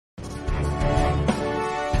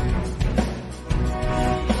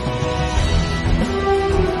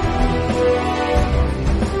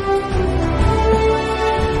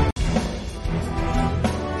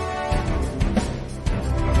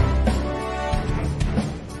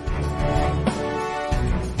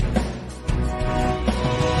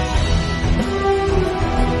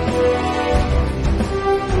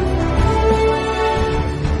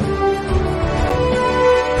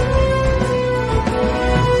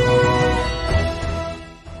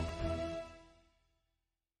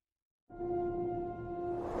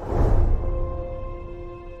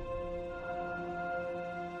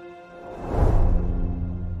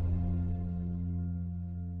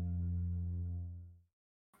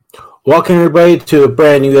Welcome everybody to a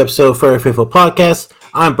brand new episode for our Faithful Podcast.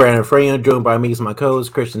 I'm Brandon Freya, joined by me, my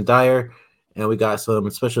co-host Christian Dyer, and we got some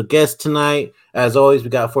special guests tonight. As always, we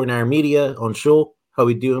got 49er Media on Shul. How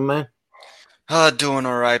we doing, man? Doing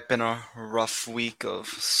all right. Been a rough week of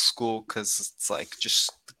school because it's like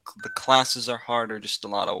just the classes are harder, just a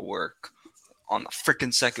lot of work on the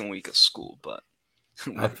freaking second week of school, but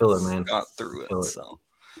I feel it, man. got through it. So,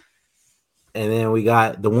 and then we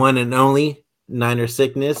got the one and only Niner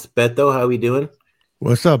Sickness, Beto. How we doing?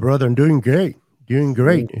 What's up, brother? I'm doing great. Doing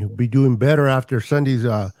great. He'll be doing better after Sunday's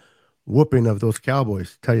whooping of those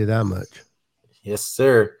Cowboys. Tell you that much. Yes,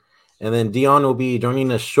 sir. And then Dion will be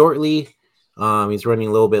joining us shortly. He's running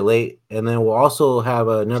a little bit late, and then we'll also have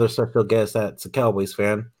another special guest that's a Cowboys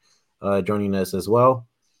fan joining us as well.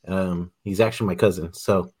 He's actually my cousin,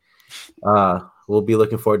 so we'll be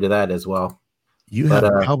looking forward to that as well. You have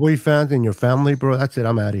Cowboy fans in your family, bro? That's it.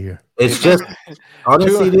 I'm out of here. It's just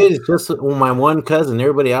honestly, dude, it's just my one cousin.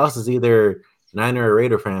 Everybody else is either Niner or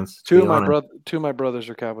Raider fans. Two of my brothers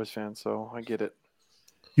are Cowboys fans, so I get it.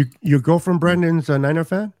 Your girlfriend Brendan's a Niner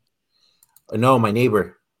fan? No, my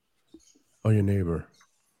neighbor. Oh, your neighbor.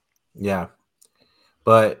 Yeah.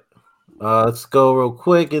 But let's go real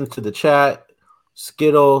quick into the chat.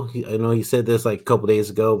 Skittle, I know he said this like a couple days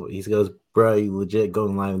ago, but he goes, bro, you legit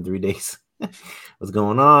going live in 3 days. What's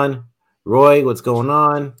going on? Roy, what's going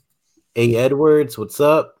on? A. Edwards, what's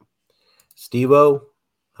up? Steve-O,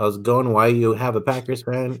 how's it going? Why you have a Packers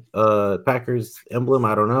fan? Packers emblem,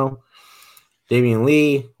 I don't know. Damian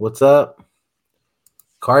Lee, what's up?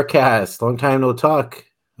 Carcast, long time no talk.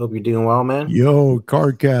 Hope you're doing well, man. Yo,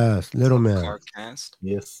 Carcast, little man. Carcast.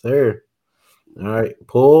 Yes, sir. All right,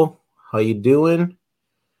 Paul, how you doing?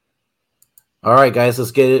 All right, guys,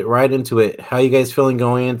 let's get it right into it. How you guys feeling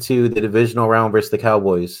going into the divisional round versus the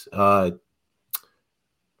Cowboys?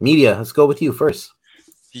 Media, let's go with you first.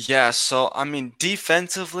 Yeah, so I mean,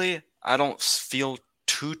 defensively, I don't feel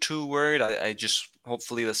too worried. I just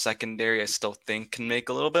hopefully the secondary I still think can make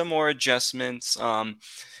a little bit more adjustments.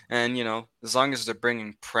 And you know, as long as they're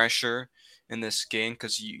bringing pressure in this game,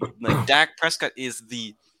 because like Dak Prescott is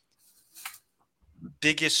the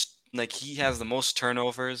biggest, like he has the most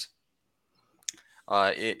turnovers.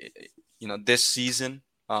 This season,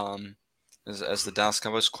 as the Dallas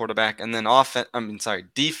Cowboys quarterback, and then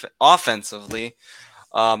offensively,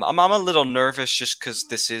 I'm a little nervous just because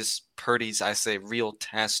this is Purdy's, I say, real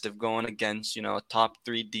test of going against a top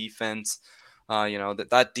 3 defense.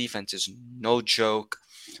 That defense is no joke.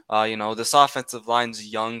 This offensive line's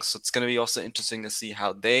young, so it's going to be also interesting to see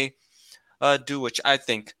how they do, which I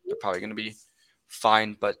think they're probably going to be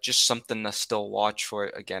fine, but just something to still watch for.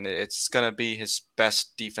 Again, it's going to be his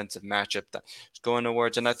best defensive matchup that is going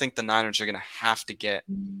towards, and I think the Niners are going to have to get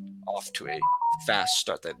off to a fast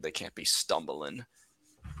start. That they can't be stumbling.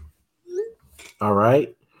 All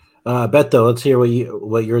right. Beto, let's hear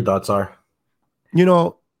what your thoughts are.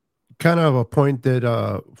 Kind of a point that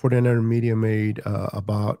 49er Media made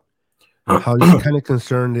about how he's kind of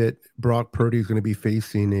concerned that Brock Purdy is going to be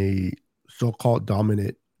facing a so-called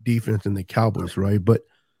dominant defense in the Cowboys, right? But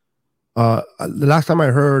the last time I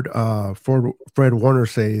heard Fred Warner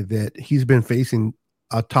say that he's been facing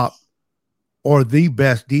a top or the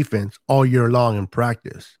best defense all year long in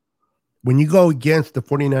practice. When you go against the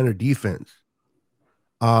 49er defense,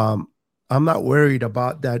 I'm not worried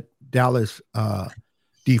about that Dallas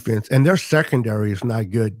defense, and their secondary is not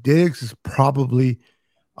good. Diggs is probably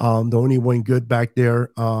the only one good back there.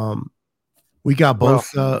 We got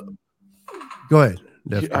both. Go ahead.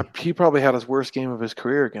 He probably had his worst game of his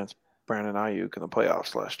career against Brandon Ayuk in the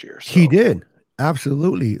playoffs last year. So. He did.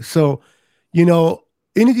 Absolutely. So,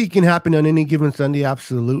 anything can happen on any given Sunday.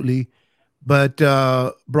 Absolutely. But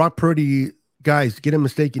Brock Purdy, guys, get him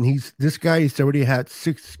mistaken. This guy has already had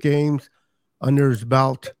 6 games under his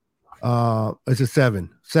belt. It's a 7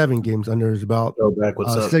 games under his belt. Go back.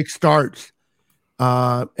 What's up? 6 starts.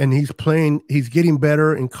 And he's getting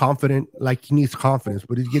better and confident. Like, he needs confidence,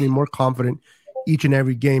 but he's getting more confident each and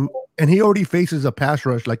every game. And he already faces a pass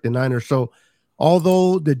rush like the Niners. So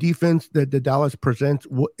although the defense that the Dallas presents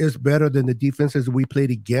is better than the defenses we played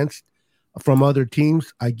against from other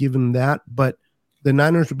teams, I give him that. But the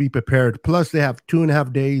Niners will be prepared. Plus, they have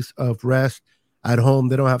 2.5 days of rest at home.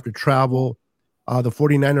 They don't have to travel. The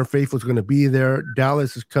 49er faithful is going to be there.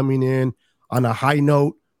 Dallas is coming in on a high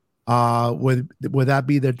note. Would that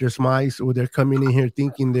be their demise, or they're coming in here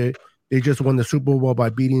thinking that they just won the Super Bowl by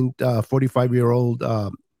beating 45-year-old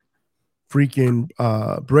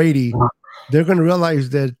freaking Brady? They're going to realize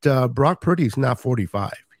that Brock Purdy is not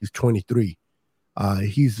 45. He's 23.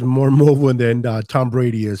 He's more mobile than Tom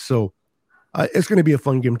Brady is. So it's going to be a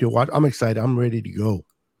fun game to watch. I'm excited. I'm ready to go.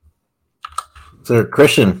 So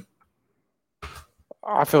Christian,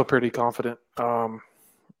 I feel pretty confident. I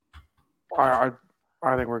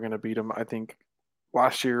think we're going to beat them. I think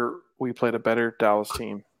last year we played a better Dallas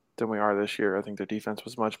team than we are this year. I think their defense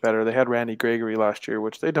was much better. They had Randy Gregory last year,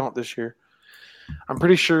 which they don't this year. I'm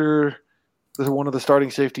pretty sure that one of the starting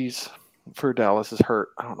safeties for Dallas is hurt.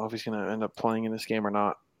 I don't know if he's going to end up playing in this game or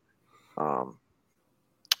not.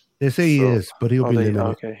 They say he is, but he'll be limited.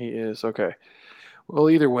 Okay, he is. Okay. Well,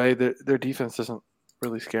 either way, their defense doesn't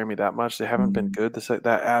really scare me that much. They haven't been good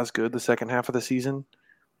the second half of the season.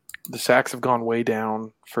 The sacks have gone way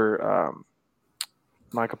down for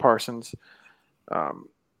Micah Parsons.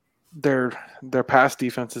 Their pass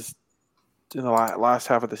defense is in the last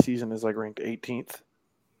half of the season is like ranked 18th.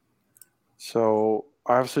 So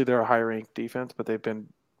obviously they're a high ranked defense, but they've been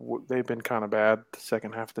kind of bad the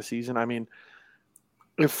second half of the season. I mean,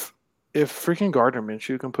 if freaking Gardner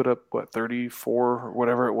Minshew can put up 34 or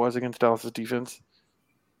whatever it was against Dallas's defense,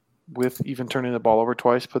 with even turning the ball over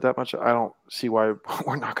twice, put that much, I don't see why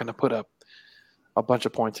we're not going to put up a bunch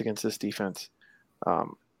of points against this defense.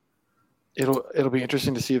 It'll be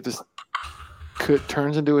interesting to see if this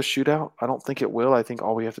turns into a shootout. I don't think it will. I think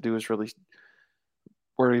all we have to do is really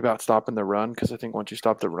worry about stopping the run, because I think once you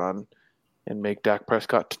stop the run and make Dak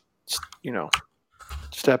Prescott,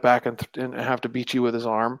 step back and have to beat you with his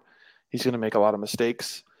arm, he's going to make a lot of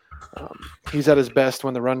mistakes. He's at his best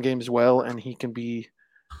when the run game is well, and he can be,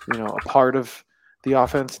 a part of the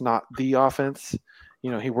offense, not the offense.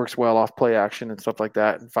 He works well off play action and stuff like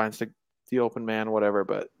that and finds the open man, whatever,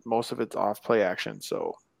 but most of it's off play action.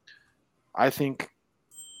 So I think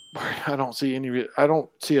I don't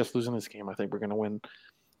see us losing this game. I think we're going to win.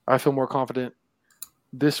 I feel more confident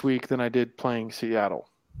this week than I did playing Seattle.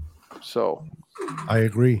 So I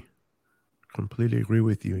agree. Completely agree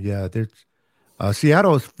with you. Yeah, there's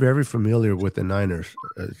Seattle is very familiar with the Niners,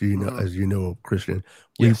 as you know, Christian.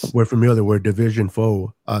 We're familiar. We're a division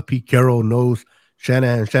foe. Pete Carroll knows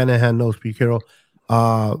Shanahan. Shanahan knows Pete Carroll.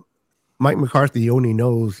 Mike McCarthy only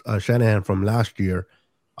knows Shanahan from last year.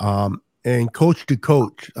 And coach to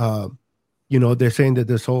coach, they're saying that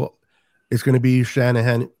this whole it's going to be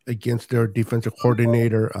Shanahan against their defensive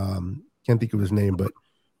coordinator. Can't think of his name, but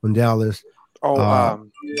from Dallas.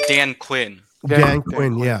 Dan Quinn. Dan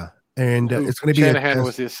Quinn, yeah. And it's going to be Shanahan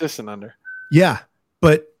was the assistant under. Yeah,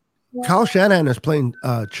 but Kyle Shanahan is playing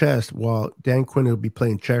chess while Dan Quinn will be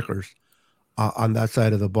playing checkers on that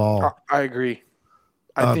side of the ball. I agree.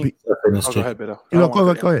 I think. Go ahead, Beto.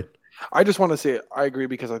 Go ahead. I just want to say I agree,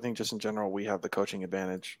 because I think just in general we have the coaching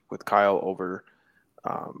advantage with Kyle over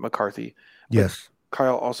McCarthy. But yes.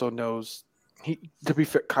 Kyle also knows to be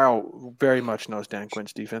fair, Kyle very much knows Dan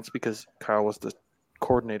Quinn's defense, because Kyle was the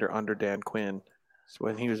coordinator under Dan Quinn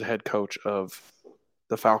when he was the head coach of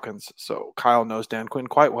the Falcons. So Kyle knows Dan Quinn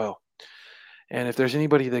quite well. And if there's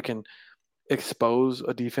anybody that can expose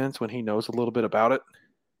a defense when he knows a little bit about it,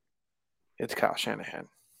 it's Kyle Shanahan.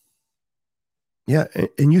 Yeah,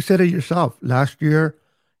 and you said it yourself. Last year,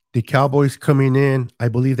 the Cowboys coming in, I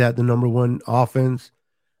believe they had the number one offense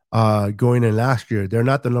going in last year. They're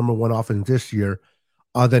not the number one offense this year.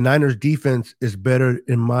 The Niners defense is better,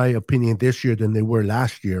 in my opinion, this year than they were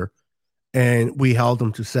last year. And we held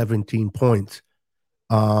them to 17 points.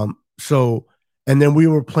 And then we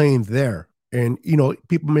were playing there. And,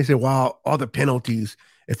 people may say, wow, all the penalties.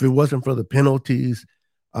 If it wasn't for the penalties,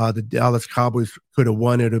 the Dallas Cowboys could have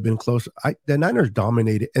won. It would have been close. The Niners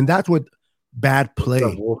dominated. And that's what bad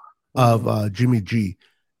play of Jimmy G.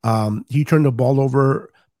 He turned the ball over,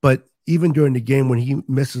 but even during the game when he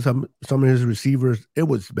misses some of his receivers, it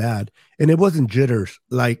was bad. And it wasn't jitters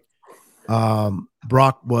like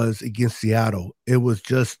Brock was against Seattle. It was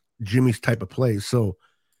just Jimmy's type of play. So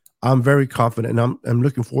I'm very confident, and I'm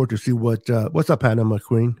looking forward to see what's up, Panama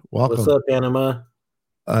Queen. Welcome. What's up, Panama?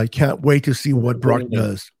 I can't wait to see what Brock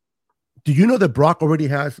does. Do you know that Brock already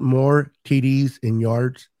has more TDs and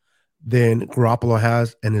yards than Garoppolo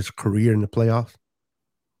has in his career in the playoffs?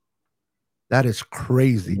 That is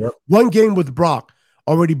crazy. Yep. One game with Brock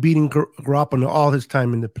already beating Garoppolo all his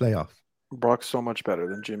time in the playoffs. Brock's so much better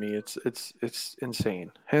than Jimmy. It's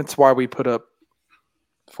insane. Hence why we put up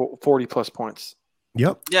 40 plus points.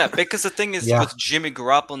 Yep. Yeah, because the thing is, with Jimmy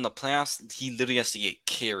Garoppolo in the playoffs, he literally has to get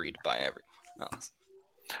carried by everyone else.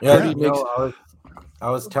 Yeah, I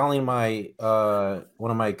was telling my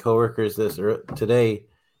one of my coworkers this today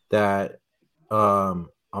that I'm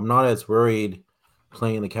not as worried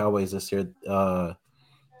playing the Cowboys this year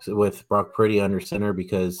with Brock Purdy under center,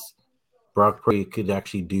 because Brock Purdy could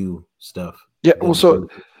actually do stuff. Yeah, well, so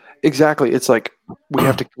exactly, it's like we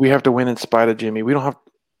have to win in spite of Jimmy. We don't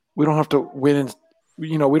have to win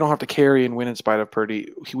we don't have to carry and win in spite of Purdy.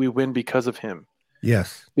 We win because of him.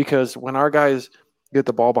 Yes. Because when our guys get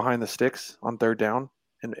the ball behind the sticks on third down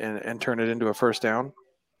and turn it into a first down,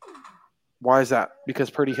 why is that? Because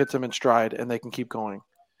Purdy hits them in stride and they can keep going.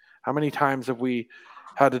 How many times have we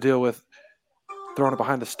had to deal with throwing it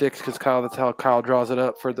behind the sticks because that's how Kyle draws it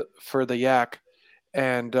up for the yak,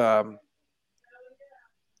 and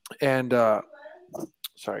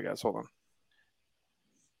sorry guys, hold on.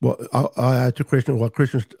 Well, I'll add to Christian while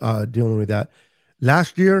Christian's dealing with that.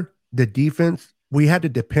 Last year, the defense, we had to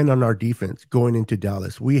depend on our defense going into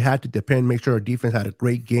Dallas. We had to make sure our defense had a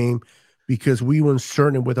great game because we weren't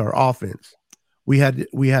certain with our offense. We had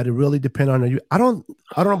to really depend on it. I don't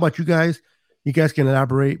know about you guys. You guys can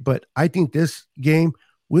elaborate, but I think this game,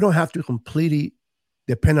 we don't have to completely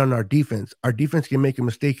depend on our defense. Our defense can make a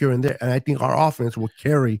mistake here and there, and I think our offense will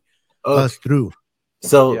carry us through.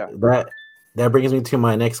 So that brings me to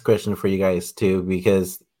my next question for you guys too,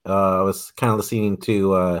 because I was kind of listening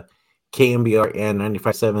to KMBR and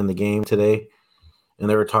 95.7 the game today, and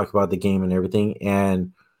they were talking about the game and everything.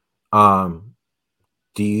 And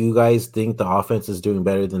do you guys think the offense is doing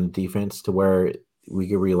better than the defense to where we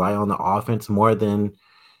could rely on the offense more than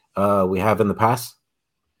we have in the past?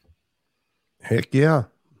 Heck yeah,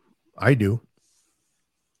 I do.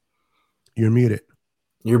 You're muted.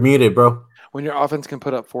 You're muted, bro. When your offense can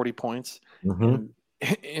put up 40 points Mm-hmm.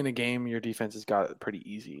 in a game, your defense has got it pretty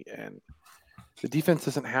easy, and the defense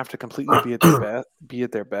doesn't have to completely be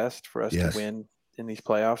at their best for us to win in these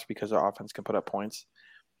playoffs because our offense can put up points.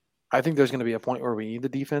 I think there's going to be a point where we need the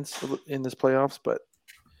defense in this playoffs, but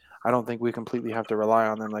I don't think we completely have to rely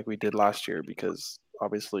on them like we did last year because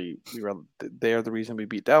obviously they are the reason we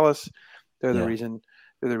beat Dallas. They're the reason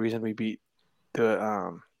we beat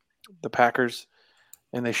the Packers,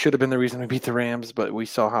 and they should have been the reason we beat the Rams, but we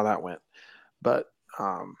saw how that went. But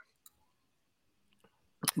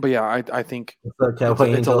yeah, I think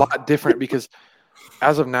it's a lot different because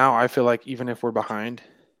as of now, I feel like even if we're behind,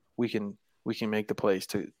 we can make the plays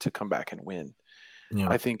to come back and win. Yeah.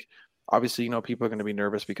 I think obviously, people are going to be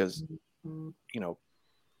nervous because, a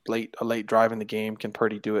late drive in the game, can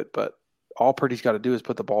Purdy do it? But all Purdy's got to do is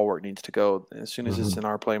put the ball where it needs to go. As soon as it's in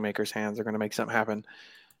our playmakers' hands, they're going to make something happen.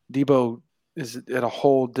 Debo is at a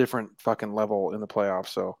whole different fucking level in the playoffs.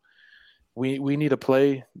 So we need to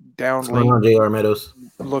play down late. J.R. Meadows.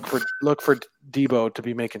 Look for Debo to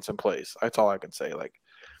be making some plays. That's all I can say. Like,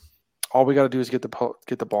 all we got to do is get the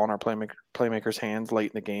ball in our playmakers' hands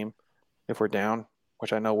late in the game if we're down,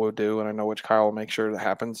 which I know we'll do, and I know which Kyle will make sure that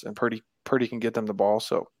happens, and Purdy can get them the ball.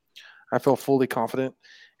 So I feel fully confident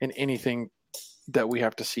in anything that we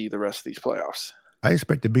have to see the rest of these playoffs. I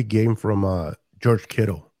expect a big game from George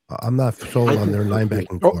Kittle. I'm not sold on their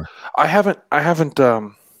linebacking core. I haven't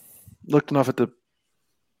looked enough at the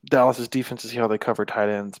Dallas's defense to see how they cover tight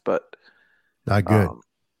ends, but not good.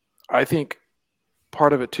 I think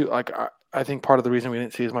part of it too, like I think part of the reason we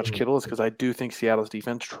didn't see as much Kittle is because I do think Seattle's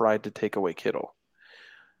defense tried to take away Kittle,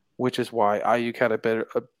 which is why Ayuk had a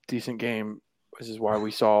decent game. This is why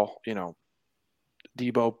we saw,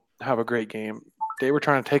 Debo have a great game. They were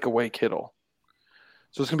trying to take away Kittle.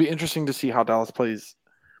 So it's going to be interesting to see how Dallas plays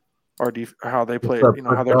how they play,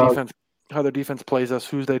 how their defense plays us,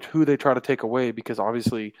 who they try to take away, because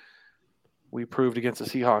obviously we proved against the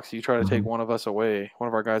Seahawks, you try to take one of our guys away.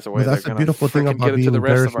 Well, that's the beautiful thing about being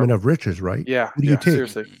embarrassment of riches, right? Yeah. Who do you take?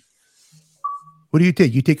 Seriously. What do you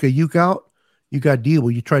take? You take a Ayuk out, you got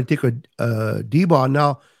Debo. You try to take a Debo.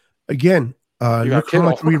 Now, again, look how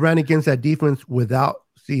much we ran against that defense without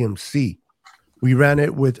CMC. We ran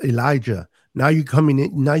it with Elijah. Now you coming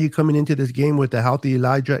into this game with a healthy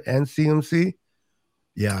Elijah and CMC.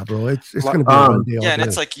 Yeah, bro, it's going to be one day. Yeah, and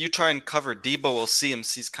it's like you try and cover Debo. Well,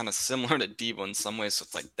 CMC's kind of similar to Debo in some ways. So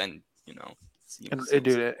it's like then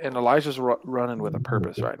and Elijah's running with a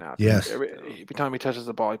purpose right now. Yes. Every time he touches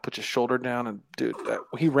the ball, he puts his shoulder down, and dude,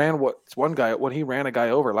 he ran he ran a guy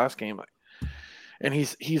over last game, and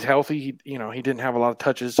he's healthy. He didn't have a lot of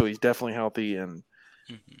touches, so he's definitely healthy. And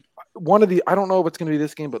I don't know if it's going to be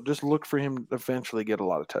this game, but just look for him to eventually get a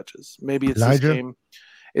lot of touches. Maybe it's Elijah. This game.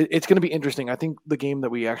 It's going to be interesting. I think the game that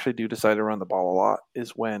we actually do decide to run the ball a lot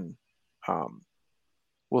is when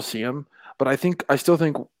we'll see him. But I still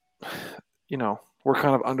think, we're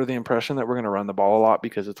kind of under the impression that we're going to run the ball a lot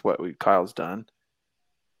because it's what Kyle's done.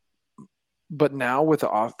 But now with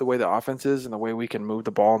the way the offense is and the way we can move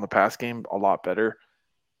the ball in the pass game a lot better,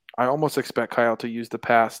 I almost expect Kyle to use the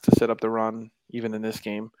pass to set up the run even in this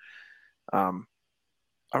game. I'm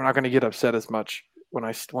not going to get upset as much when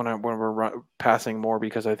we're passing more,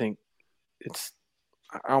 because I think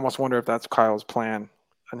I almost wonder if that's Kyle's plan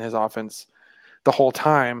and his offense the whole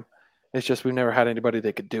time. It's just we've never had anybody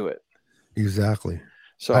that could do it. Exactly.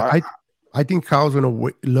 So I think Kyle's going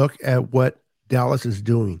to look at what Dallas is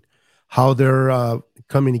doing, how they're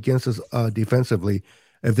coming against us defensively.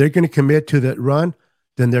 If they're going to commit to that run,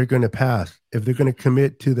 then they're going to pass. If they're going to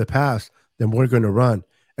commit to the pass, then we're going to run.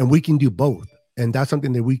 And we can do both. And that's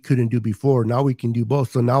something that we couldn't do before. Now we can do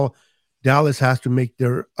both. So now Dallas has to make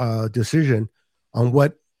their decision on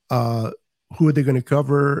what who are they going to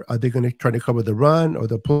cover? Are they going to try to cover the run or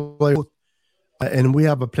the play? And we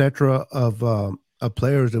have a plethora of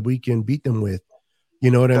players that we can beat them with.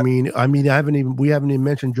 You know what I mean? We haven't even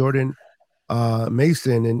mentioned Jordan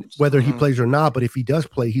Mason and whether he plays or not. But if he does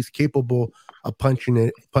play, he's capable of punching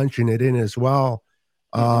it in as well.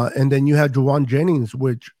 And then you have Juwan Jennings,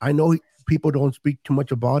 which I know people don't speak too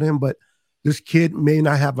much about him, but this kid may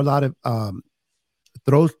not have a lot of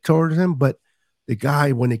throws towards him, but the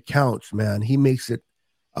guy, when it counts, man, he makes it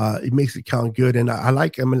count good. And I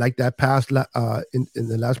like him. Like that pass in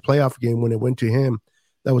the last playoff game when it went to him,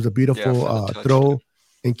 that was a beautiful throw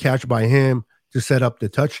and catch by him to set up the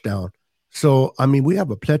touchdown. So, I mean, we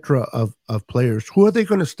have a plethora of players. Who are they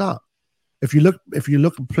going to stop? If you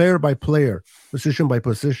look player by player, position by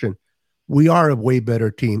position, we are a way better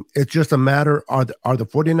team. It's just a matter, are the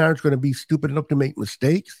 49ers going to be stupid enough to make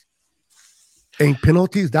mistakes and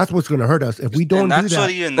penalties? That's what's going to hurt us. If we don't do that. That's what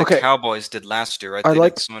even the Cowboys did last year, right?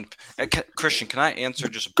 Christian, can I answer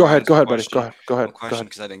just Go ahead, buddy. Go ahead. Question,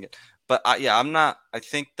 because I didn't get. But I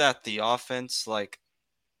think that the offense,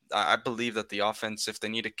 I believe that the offense, if they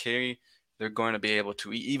need a carry, they're going to be able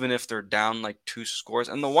to, even if they're down 2 scores.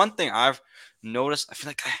 And the one thing I've noticed, I feel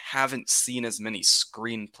like I haven't seen as many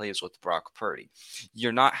screen plays with Brock Purdy.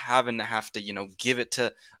 You're not having to have to, give it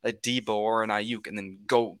to a Debo or an Ayuk and then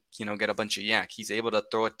go, get a bunch of yak. He's able to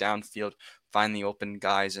throw it downfield, find the open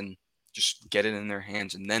guys, and just get it in their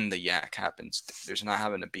hands, and then the yak happens. There's not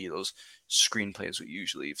having to be those screen plays we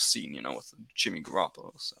usually have seen, with Jimmy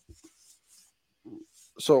Garoppolo.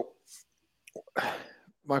 So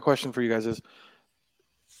my question for you guys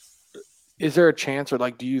is there a chance, or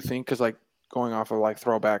do you think, because going off of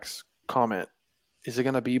Throwback's comment, is it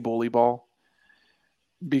going to be bully ball?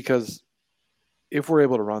 Because if we're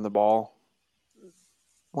able to run the ball,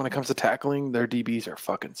 when it comes to tackling, their DBs are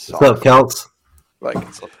fucking soft. What's up, Celts?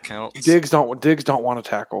 What's up, Celts? Diggs don't want to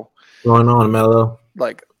tackle. Going on, Mello?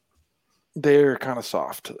 They're kind of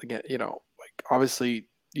soft. Again, obviously,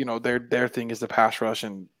 their thing is the pass rush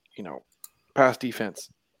and, pass defense.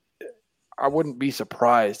 I wouldn't be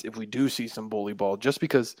surprised if we do see some bully ball just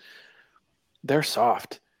because they're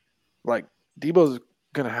soft. Debo's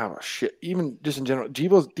going to have a shit, even just in general,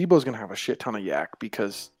 Debo's going to have a shit ton of yak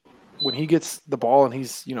because when he gets the ball and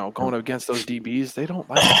he's, going against those DBs, they don't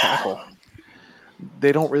like to tackle.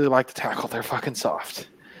 They don't really like to tackle. They're fucking soft.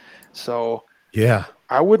 So, yeah,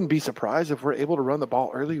 I wouldn't be surprised if we're able to run the ball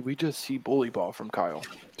early. We just see bully ball from Kyle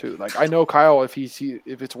too. I know Kyle, if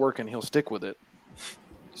it's working, he'll stick with it.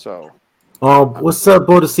 So, what's up,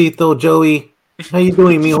 Bodecito, Joey? How you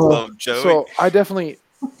doing, mijo? So I definitely,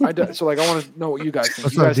 I want to know what you guys think.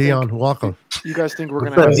 What's up, Dion? Welcome. You guys think we're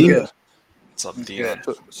gonna have to? What's up, Dion?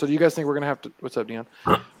 So do you guys think we're gonna have to? What's up, Dion?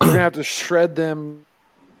 We're gonna have to shred them,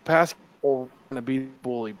 pass, or we're gonna be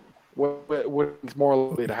bullied? What's more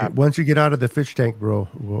likely to happen? Once you get out of the fish tank, bro,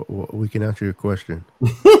 we can answer your question.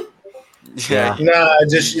 Yeah. No,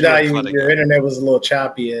 just your internet was a little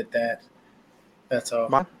choppy at that. That's all.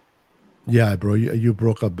 Mine? Yeah, bro, you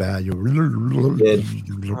broke up bad.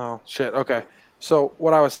 Oh shit. Okay. So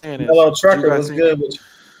what I was saying is, hello, trucker. Was good.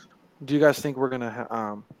 Do you guys think we're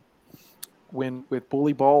gonna win with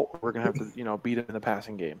bully ball? Or we're gonna have to beat it in the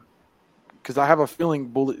passing game? Because I have a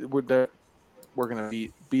feeling we're gonna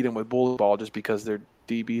beat them with bully ball just because their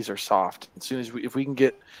DBs are soft. As soon as if we can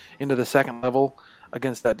get into the second level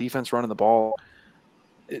against that defense running the ball,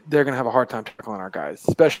 they're going to have a hard time tackling our guys,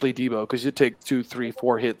 especially Debo, because you take 2, 3,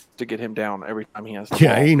 4 hits to get him down every time he has the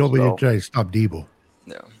ball. Ain't nobody trying to stop Debo.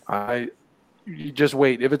 No. You just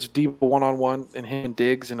wait. If it's Debo one-on-one and him and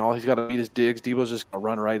Diggs and all he's got to beat is Diggs, Debo's just going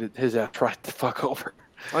to run his ass right the fuck over.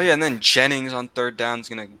 Oh, yeah, and then Jennings on third down is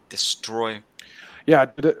going to destroy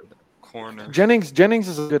corner. Jennings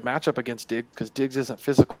is a good matchup against Diggs because Diggs isn't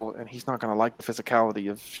physical and he's not going to like the physicality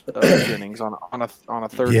of Jennings on a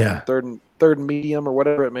third and medium or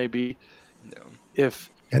whatever it may be. No. If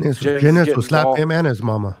Jennings will slap him and his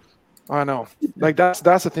mama. I know. That's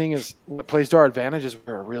the thing is what plays to our advantage is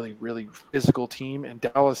we're a really, really physical team and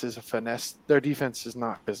Dallas is a finesse. Their defense is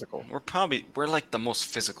not physical. We're like the most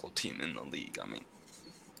physical team in the league. I mean,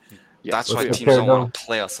 that's why teams don't want to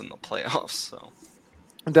play us in the playoffs. So.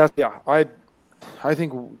 I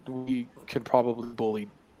think we could probably bully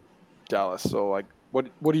Dallas. So,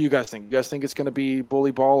 what do you guys think? You guys think it's going to be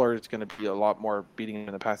bully ball, or it's going to be a lot more beating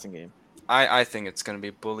in the passing game? I think it's gonna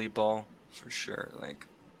be bully ball for sure. Like,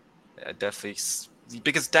 yeah, definitely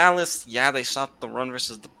because Dallas, yeah, they stopped the run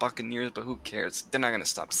versus the Buccaneers, but who cares? They're not gonna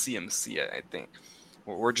stop CMC. I think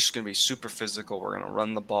we're just gonna be super physical. We're gonna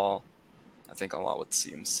run the ball. I think a lot with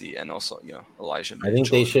CMC and also Elijah Mitchell. I think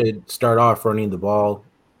they should start off running the ball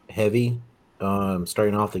heavy,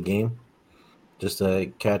 starting off the game, just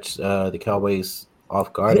to catch the Cowboys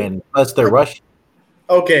off guard, and plus their rush.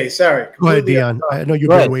 Okay, sorry. Go ahead, Dion. I know you've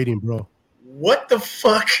Go been ahead. waiting, bro. What the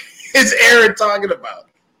fuck is Aaron talking about?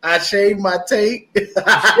 I shaved my tape.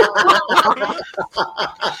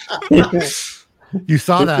 You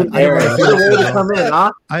saw that. Aaron, you're the way to come in,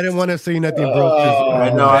 huh? I didn't want to say nothing, bro. I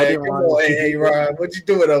know, I didn't come want on, to- hey, Ron, what you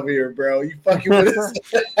doing over here, bro? You fucking with us?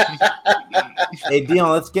 Hey,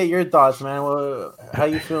 Dion, let's get your thoughts, man. How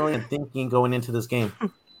you feeling and thinking going into this game?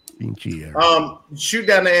 Shoot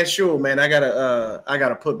down the Anshul, man. I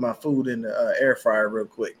gotta put my food in the air fryer real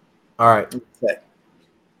quick. All right.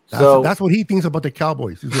 That's what he thinks about the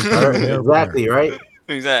Cowboys. He's Exactly, right?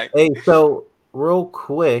 Exactly. Hey, so real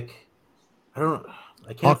quick, I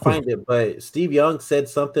can't find it, but Steve Young said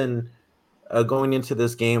something going into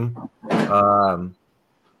this game, but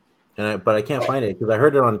I can't find it because I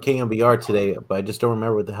heard it on KMBR today, but I just don't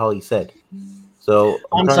remember what the hell he said. So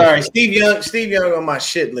I'm sorry, Steve Young on my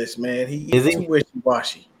shit list, man. He's too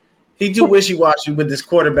wishy-washy. He too wishy-washy with this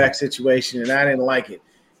quarterback situation, and I didn't like it.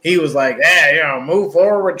 He was like, move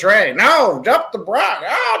forward with Trey. No, jump the Brock.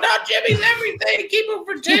 Oh, no, Jimmy's everything. Keep him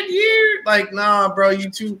for 10 years. Like, nah, bro, you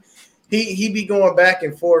too. He be going back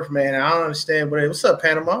and forth, man. I don't understand. What's up,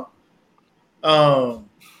 Panama? Panama,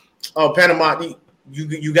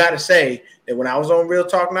 you got to say that when I was on Real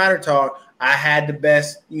Talk Niner Talk, I had the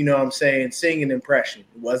best, singing impression.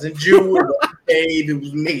 It wasn't Jew, it wasn't Dave, it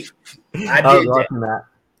was me. I did that.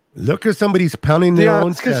 Look at somebody's pounding their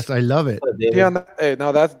own chest. I love it. Dion,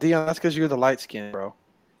 that's because you're the light skin, bro.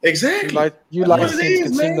 Exactly. You light skins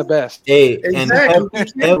can sing the best. Hey, exactly.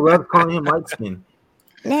 and Ed Rudd calling him light skin.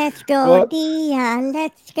 Let's go, Dion.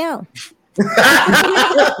 Let's go. That's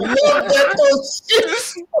my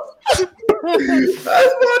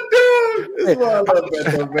dude. That's why I love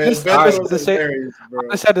Beto, man. I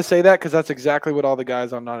just had to say that because that's exactly what all the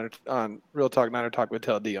guys on Real Talk Niner Talk would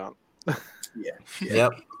tell Dion. Yeah.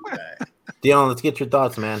 Yep. Dion, let's get your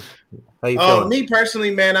thoughts, man. How you feeling? Me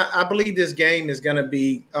personally, man, I believe this game is going to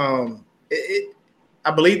be I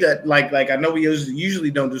believe that like I know we usually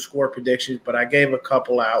don't do score predictions, but I gave a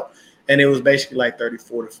couple out, and it was basically like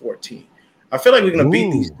 34-14. I feel like we're going to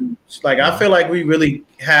beat these dudes. Like, I feel like we really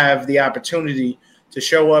have the opportunity to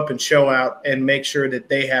show up and show out and make sure that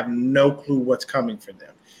they have no clue what's coming for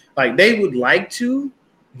them. Like, they would like to,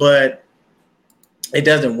 but it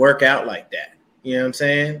doesn't work out like that. You know what I'm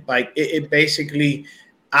saying? Like, it basically,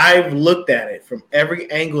 I've looked at it from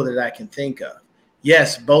every angle that I can think of.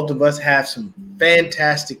 Yes, both of us have some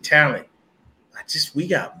fantastic talent. We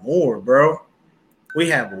got more, bro. We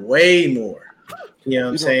have way more. You know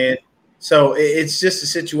what I'm saying? So it's just a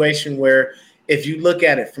situation where if you look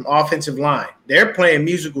at it from offensive line, they're playing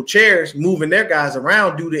musical chairs, moving their guys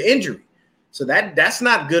around due to injury. So that's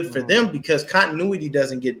not good for them because continuity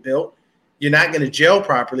doesn't get built. You're not going to gel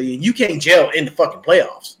properly, and you can't gel in the fucking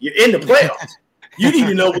playoffs. You're in the playoffs. You need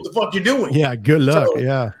to know what the fuck you're doing. Yeah, good luck.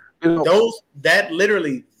 So, that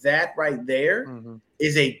right there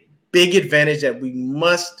is a big advantage that we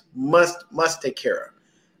must take care of.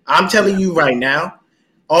 I'm telling you right now,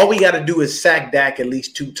 all we got to do is sack Dak at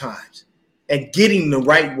least 2 times and get him the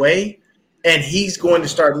right way, and he's going to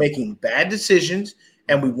start making bad decisions,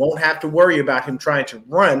 and we won't have to worry about him trying to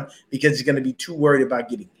run because he's going to be too worried about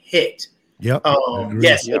getting hit. Yep.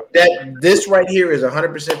 Yes, this right here is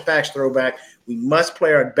 100% facts throwback. We must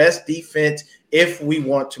play our best defense if we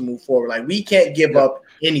want to move forward. Like, we can't give up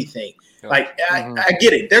anything. Like, I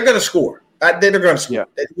get it. They're going to score. They're going to score.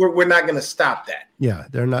 Yeah. We're not going to stop that. Yeah,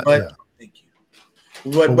 they're not. But, thank you.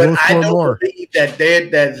 But I don't believe that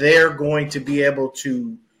they're going to be able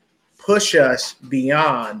to push us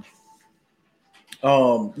beyond,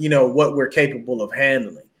 what we're capable of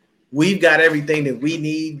handling. We've got everything that we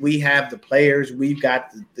need. We have the players. We've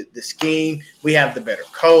got the scheme. We have the better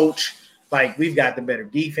coach. Like, we've got the better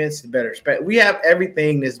defense, the better we have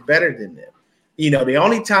everything that's better than them. The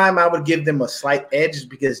only time I would give them a slight edge is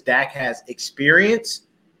because Dak has experience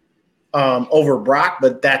over Brock,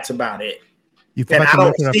 but that's about it. And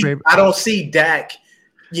I don't see Dak,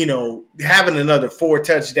 having another 4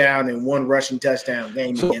 touchdown and 1 rushing touchdown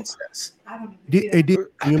game against us.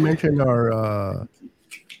 You mentioned our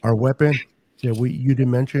weapon that you didn't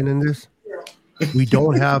mention in this. We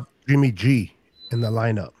don't have Jimmy G in the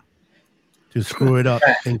lineup to screw it up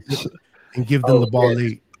and give them the ball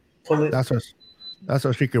late. pull it. That's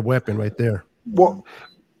our secret weapon right there. Well,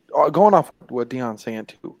 going off what Dion's saying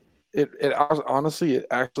too, it honestly, it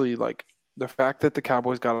actually like the fact that the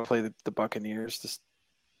Cowboys got to play the Buccaneers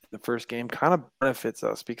the first game kind of benefits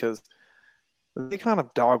us because they kind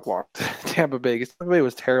of dog walked Tampa Bay. Tampa Bay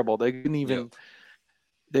was terrible. They didn't even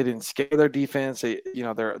they didn't scare their defense. They, you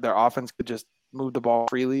know, their offense could just move the ball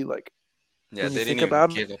freely. Like, yeah, they didn't even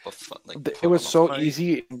give up a fight. It was so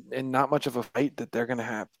easy and not much of a fight that they're gonna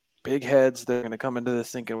have big heads. They're gonna come into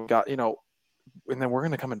this thinking we got, you know, and then we're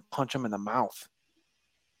gonna come and punch them in the mouth.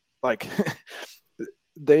 Like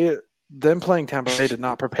them playing Tampa Bay did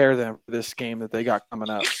not prepare them for this game that they got coming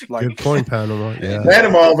up. Like, good point, Panama. Yeah,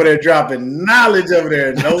 Panama over there dropping knowledge over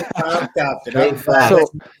there. No time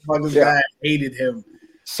stopping. Guy hated him.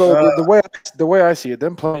 So the way I see it,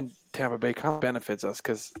 them playing Tampa Bay kind of benefits us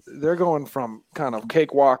because they're going from kind of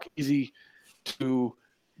cakewalk, easy to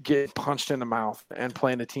get punched in the mouth and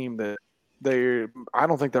playing a team that I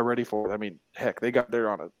don't think they're ready for it. I mean, heck, they're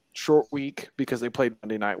on a short week because they played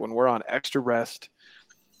Monday night when we're on extra rest.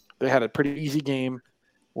 They had a pretty easy game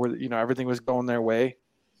where, you know, everything was going their way.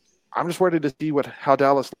 I'm just ready to see how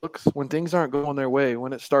Dallas looks when things aren't going their way,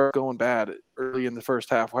 when it starts going bad early in the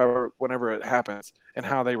first half, whenever it happens, and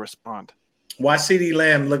how they respond. Why CeeDee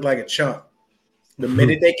Lamb look like a chump? The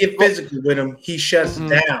minute they get physical with him, he shuts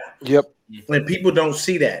down. Yep. And people don't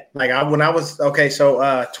see that. Like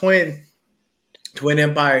Twin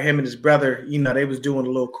Empire, him and his brother, you know, they was doing a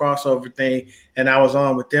little crossover thing, and I was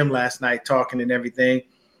on with them last night talking and everything.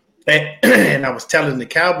 And I was telling the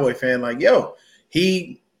Cowboy fan, like, yo,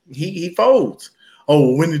 he folds.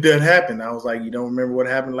 Oh, when did that happen? I was like, you don't remember what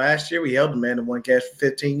happened last year? We held the man in one catch for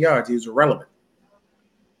 15 yards. He was irrelevant.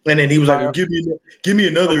 And then he was like, well, give me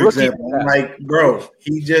another example. I'm like, bro,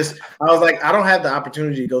 I was like, I don't have the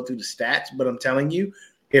opportunity to go through the stats, but I'm telling you,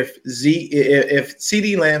 if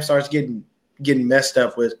CeeDee Lamb starts getting messed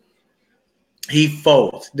up with, he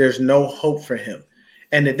folds. There's no hope for him.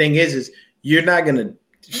 And the thing is you're not going to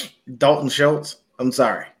Dalton Schultz. I'm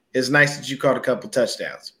sorry. It's nice that you caught a couple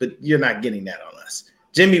touchdowns, but you're not getting that on us.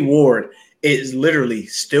 Jimmy Ward is literally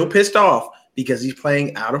still pissed off because he's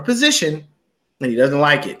playing out of position and he doesn't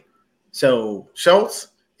like it. So, Schultz,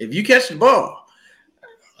 if you catch the ball,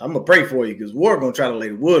 I'm going to pray for you because Ward going to try to lay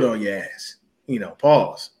the wood on your ass. You know,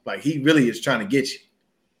 pause. Like, he really is trying to get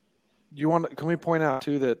you. Can we point out,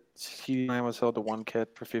 too, that CeeDee Lamb was held to one catch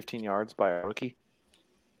for 15 yards by a rookie?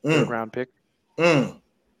 Third round pick.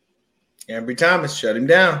 Every time it's shut him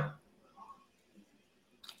down.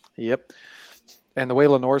 Yep. And the way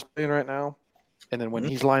Lenore's playing right now, and then when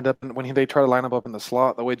he's lined up, when they try to line up in the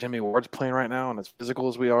slot, the way Jimmy Ward's playing right now, and as physical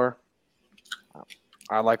as we are,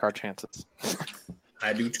 I like our chances.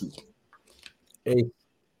 I do too. Hey,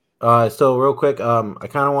 so real quick, I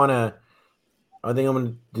think I'm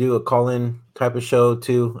gonna do a call-in type of show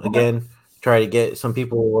too. Again, try to get some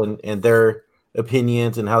people and their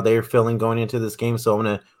opinions and how they're feeling going into this game. So I'm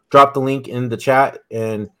gonna drop the link in the chat,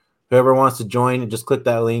 and whoever wants to join, just click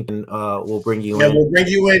that link, and we'll bring you in. Yeah, we'll bring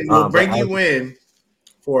you in. We'll bring you in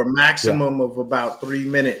for a maximum of about 3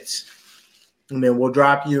 minutes, and then we'll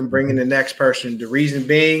drop you and bring in the next person. The reason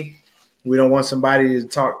being, we don't want somebody to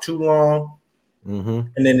talk too long,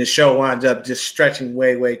 and then the show winds up just stretching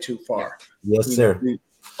way too far. Yes, sir. We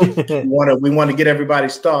want to get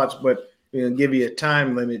everybody's thoughts, but we're gonna give you a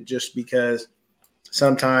time limit just because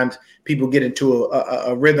sometimes people get into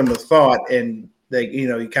a rhythm of thought and they, you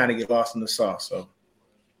know, you kind of get lost in the sauce. So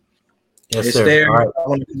yes, it's sir. there. All right. I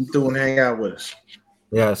want to come through and hang out with us.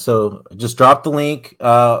 Yeah, so just drop the link.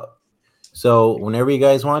 So whenever you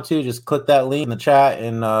guys want to, just click that link in the chat,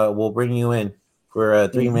 and we'll bring you in for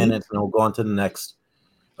 3 minutes, and we'll go on to the next.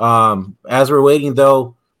 As we're waiting,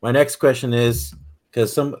 though, my next question is,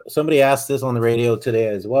 because somebody asked this on the radio today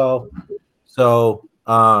as well. So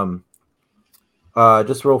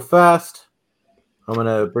just real fast, I'm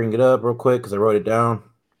gonna bring it up real quick because I wrote it down.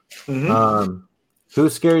 Who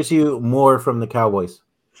scares you more from the Cowboys?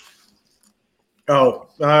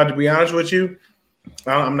 To be honest with you,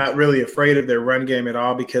 I'm not really afraid of their run game at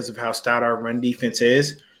all because of how stout our run defense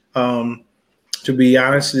is. To be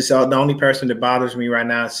honest, the only person that bothers me right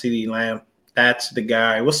now is CeeDee Lamb. That's the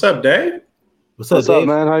guy. What's up, Dave? What's up, Dave?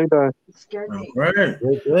 man? How you doing? All right.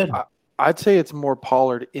 Good. I'd say it's more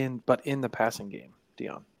Pollard in the passing game,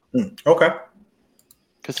 Dion. Okay.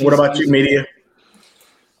 What about you, Media?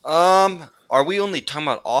 Are we only talking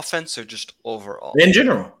about offense or just overall? In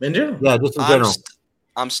general. Yeah, just in general.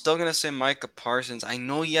 I'm still gonna say Micah Parsons. I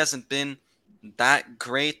know he hasn't been that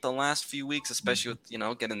great the last few weeks, especially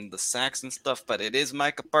with getting the sacks and stuff. But it is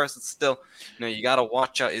Micah Parsons still. You got to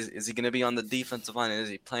watch out. Is he going to be on the defensive line? Is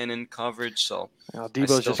he playing in coverage? So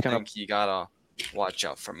Debo's just gonna. You gotta watch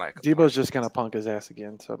out for Micah. Debo's just gonna punk his ass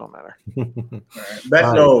again, so it don't matter.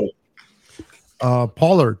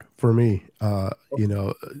 Pollard for me.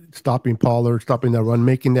 Stopping Pollard, stopping that run,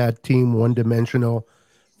 making that team one-dimensional,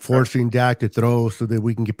 forcing Dak to throw so that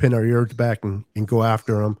we can pin our ears back and go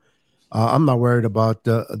after him. I'm not worried about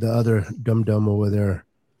the other dum-dum over there,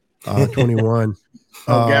 21.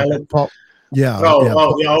 Gallup?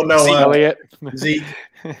 Elliott. Zeke.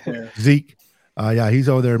 Zeke. He's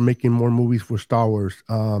over there making more movies for Star Wars.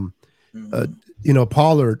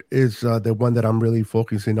 Pollard is the one that I'm really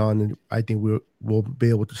focusing on, and I think we'll be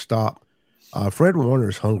able to stop. Fred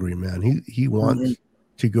Warner's hungry, man. He wants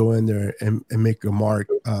to go in there and make a mark.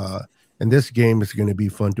 And this game is going to be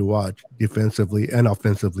fun to watch defensively and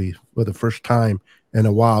offensively for the first time in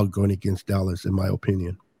a while going against Dallas, in my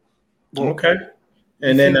opinion. Okay.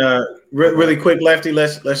 And then really quick, Lefty,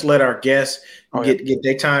 let's let our guests get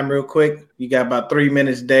their time real quick. You got about 3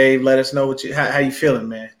 minutes, Dave. Let us know how you feeling,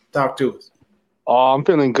 man. Talk to us. Oh, I'm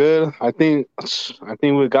feeling good. I think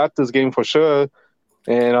we got this game for sure.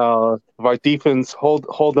 And if our defense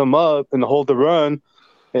hold them up and hold the run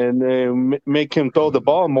and make him throw the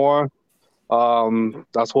ball more,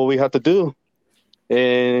 that's what we have to do.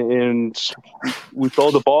 And we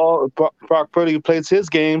throw the ball. Brock Purdy plays his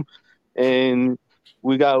game, and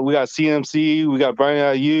we got CMC, we got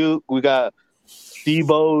Brian Ayuk, we got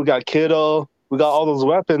Debo, we got Kittle, we got all those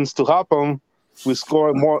weapons to hop them. We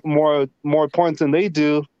score more points than they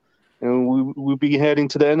do, and we'll be heading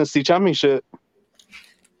to the NFC Championship.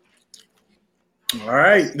 All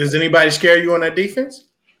right. Does anybody scare you on that defense?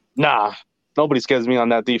 Nah, nobody scares me on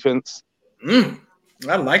that defense.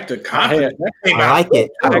 I like the confidence. I like it.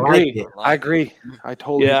 I agree. I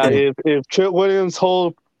totally agree. If Trent Williams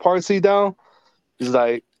hold Parsley down, it's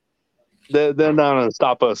like they're not gonna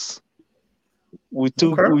stop us. We're in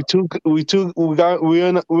an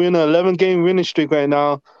 11-game winning streak right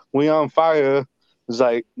now. We're on fire. It's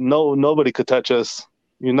like nobody could touch us.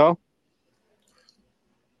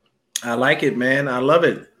 I like it, man. I love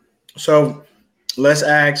it. So let's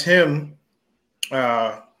ask him.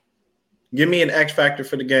 Give me an X factor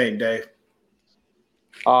for the game, Dave.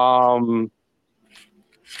 I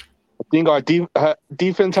think our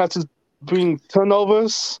defense has to bring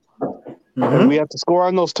turnovers, and we have to score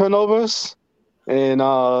on those turnovers. And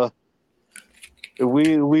if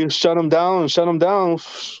we shut them down,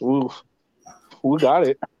 we got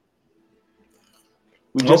it.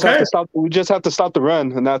 We just have to stop. We just have to stop the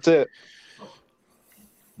run, and that's it.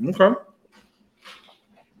 Okay.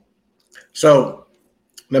 So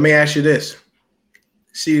let me ask you this: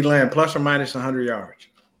 CeeDee Lamb plus or minus 100 yards?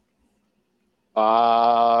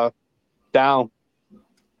 Down.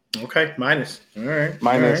 Okay, minus. All right,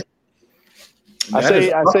 minus. All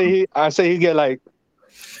right. I say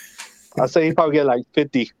he probably get like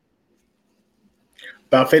 50.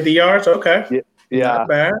 About 50 yards. Okay. Yeah. Not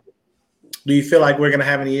bad. Do you feel like we're gonna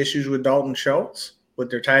have any issues with Dalton Schultz with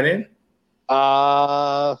their tight end?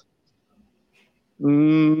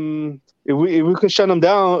 If we could shut them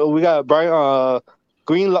down, we got Brian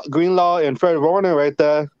Greenlaw and Fred Warner right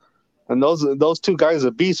there, and those two guys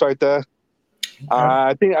are beasts right there.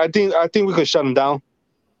 I think we could shut them down.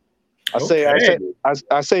 I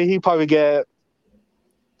say he probably get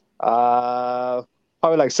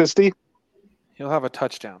probably like 60. He'll have a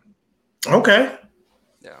touchdown. Okay.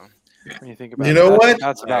 Yeah. When you think about what?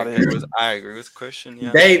 That's about it. I agree with Christian.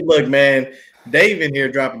 Yeah. Dave, look, man. Dave in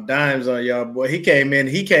here dropping dimes on y'all, boy. He came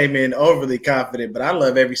in overly confident, but I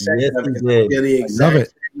love every second of it. The exact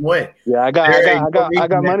same way. Yeah, I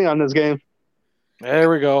got money on this game. There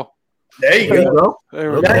we go. There you go.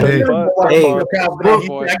 There we go. I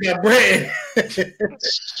got bread.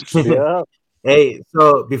 Yeah. Hey,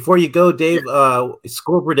 so before you go, Dave,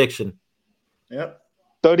 score prediction. Yep.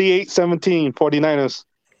 38-17, 49ers.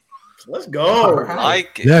 Let's go. I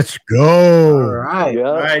like it. Let's go. All right. Yeah.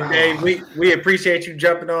 All right, Dave. We appreciate you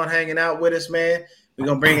jumping on, hanging out with us, man. We're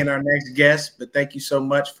going to bring in our next guest, but thank you so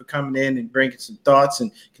much for coming in and bringing some thoughts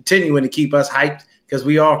and continuing to keep us hyped because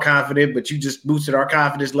we are confident, but you just boosted our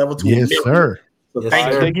confidence level to Yes, sir. So Yes,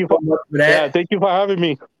 thank sir. you so much for that. Yeah, thank you for having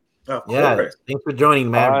me. Of Yeah. course. Thanks for joining,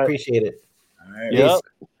 man. All right. Appreciate it. All right. Yep.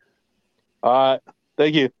 All right.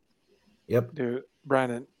 Thank you. Yep. Dude,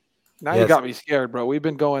 Brandon, now Yes. you got me scared, bro. We've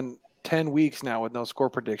been going 10 weeks now with no score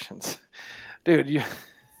predictions. Dude, you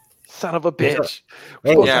son of a bitch.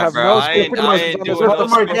 Hey, Supposed to Yeah, have bro. no I score ain't predictions doing on this no Welcome podcast.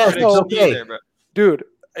 our score guest. predictions Okay. either, bro. Dude,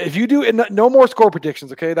 if you do no more score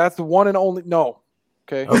predictions, okay? That's the one and only. No.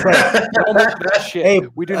 Okay. Okay. No more of that shit. Hey,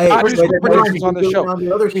 we do hey, not do but score then predictions on the do it show. on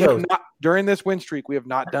the other We have shows. not during this win streak. We have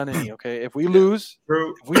not done any. Okay. If we lose,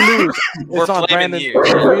 True. We're it's on blaming Brandon. you.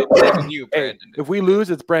 We're blaming you, Hey, Brandon. if we lose,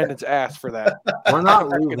 it's Brandon's ass for that. We're not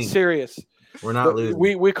I'm fucking losing. serious. We're not losing.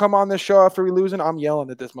 We come on this show after we losing. I'm yelling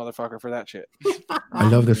at this motherfucker for that shit. I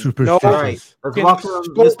love the super No. All right, let's Fucking welcome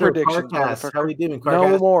score Mr. predictions, Carcast. How we doing, No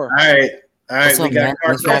Carcast? more. All right. What's We up, got man?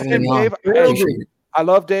 Thanks for having me on. Dave, Appreciate it. I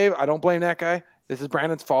love Dave. I don't blame that guy. This is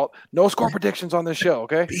Brandon's fault. No score predictions on this show,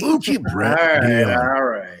 okay? Thank you, All Brett. right. Damn. All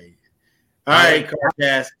right. All right,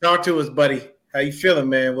 Carcast. Talk to us, buddy. How you feeling,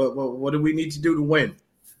 man? What do we need to do to win?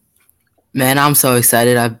 Man, I'm so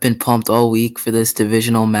excited. I've been pumped all week for this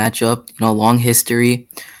divisional matchup. You know, long history.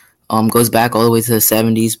 Goes back all the way to the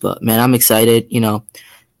 70s. But, man, I'm excited. You know,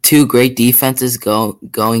 two great defenses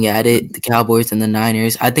going at it, the Cowboys and the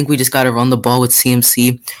Niners. I think we just got to run the ball with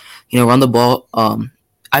CMC. You know, run the ball.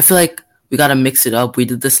 I feel like we got to mix it up. We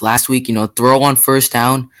did this last week, you know, throw on first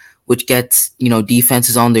down, which gets, you know,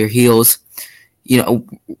 defenses on their heels. You know,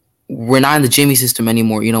 we're not in the Jimmy system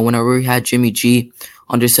anymore. You know, whenever we had Jimmy G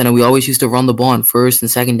under center, we always used to run the ball on first and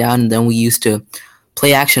second down, and then we used to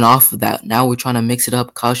play action off of that. Now we're trying to mix it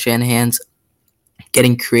up. Kyle Shanahan's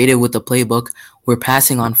getting creative with the playbook. We're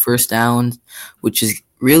passing on first down, which is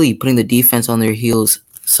really putting the defense on their heels.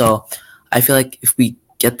 So I feel like if we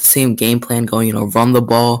get the same game plan going, you know, run the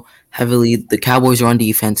ball heavily. The Cowboys' run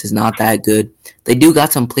defense is not that good. They do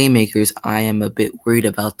got some playmakers I am a bit worried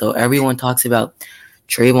about, though. Everyone talks about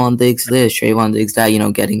Trayvon Diggs this, Trayvon Diggs that, you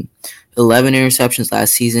know, getting 11 interceptions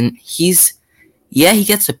last season. He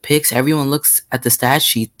gets the picks. Everyone looks at the stat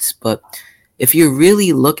sheets, but if you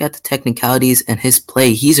really look at the technicalities and his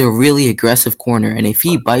play, he's a really aggressive corner. And if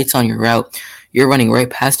he bites on your route, you're running right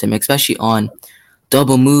past him, especially on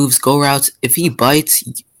double moves, go routes. If he bites,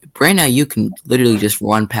 right now you can literally just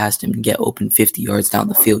run past him and get open 50 yards down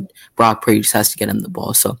the field. Brock Purdy just has to get him the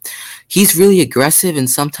ball. So he's really aggressive, and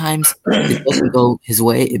sometimes it doesn't go his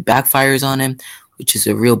way. It backfires on him, which is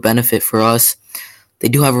a real benefit for us. They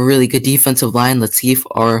do have a really good defensive line. Let's see if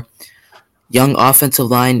our young offensive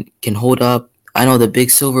line can hold up. I know the big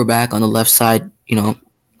silverback on the left side, you know,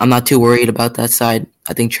 I'm not too worried about that side.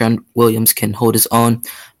 I think Trent Williams can hold his own.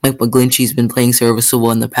 Mike McGlinchey's been playing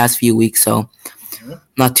serviceable in the past few weeks, so I'm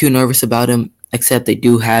not too nervous about him, except they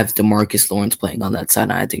do have DeMarcus Lawrence playing on that side,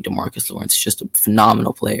 and I think DeMarcus Lawrence is just a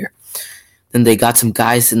phenomenal player. Then they got some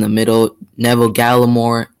guys in the middle, Neville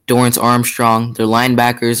Gallimore, Dorrance Armstrong. Their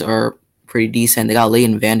linebackers are pretty decent. They got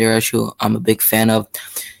Leighton Vander Esch, who I'm a big fan of.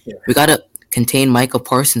 Yeah. We got to contain Micah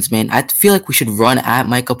Parsons, man. I feel like we should run at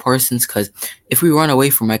Micah Parsons, because if we run away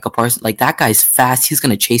from Micah Parsons, like, that guy's fast. He's going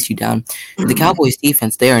to chase you down. And the Cowboys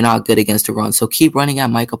defense, they are not good against the run. So keep running at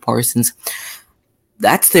Micah Parsons.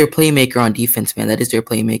 That's their playmaker on defense, man. That is their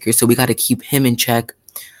playmaker. So we got to keep him in check.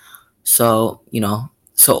 So, you know,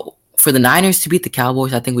 so for the Niners to beat the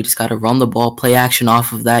Cowboys, I think we just got to run the ball, play action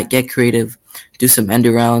off of that, get creative, do some end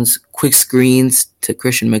arounds, quick screens to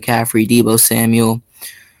Christian McCaffrey, Deebo Samuel,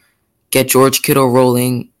 get George Kittle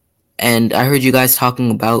rolling. And I heard you guys talking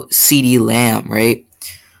about CeeDee Lamb, right?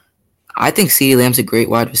 I think CeeDee Lamb's a great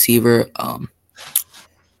wide receiver.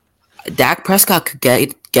 Dak Prescott could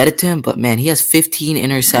get it to him, but, man, he has 15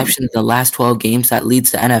 interceptions in the last 12 games. That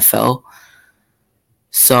leads the NFL.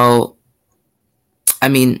 So, I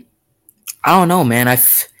mean, I don't know, man.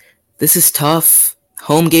 This is tough.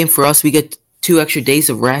 Home game for us. We get 2 extra days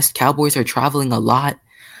of rest. Cowboys are traveling a lot,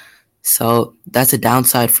 so that's a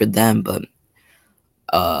downside for them. But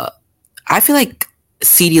I feel like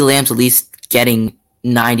CeeDee Lamb's at least getting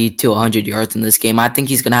 90 to 100 yards in this game. I think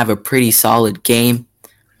he's going to have a pretty solid game. I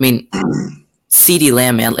mean, CeeDee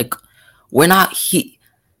Lamb, man, like, we're not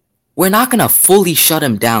going to fully shut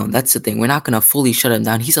him down. That's the thing. We're not going to fully shut him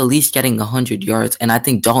down. He's at least getting 100 yards, and I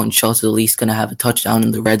think Dalton Schultz is at least going to have a touchdown in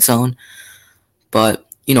the red zone. But,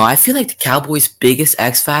 you know, I feel like the Cowboys' biggest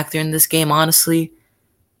X factor in this game, honestly,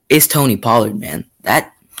 is Tony Pollard, man.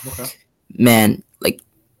 Man, like,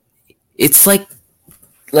 it's like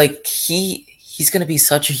he's going to be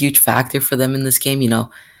such a huge factor for them in this game, you know,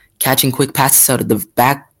 catching quick passes out of the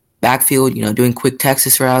backfield, you know, doing quick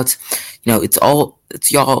Texas routes. You know,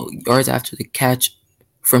 it's y'all yards after the catch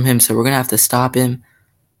from him, so we're going to have to stop him.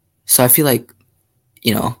 So I feel like,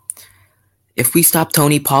 you know, if we stop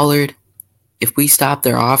Tony Pollard, if we stop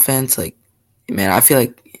their offense, like, man, I feel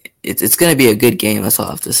like it's going to be a good game. That's all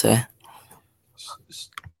I have to say.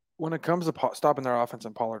 When it comes to stopping their offense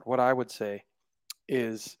and Pollard, what I would say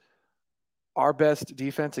is our best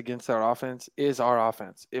defense against our offense is our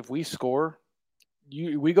offense. If we score,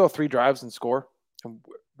 we go 3 drives and score, and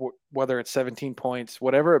whether it's 17 points,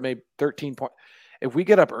 whatever it may, 13 points. If we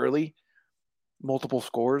get up early, multiple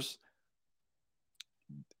scores,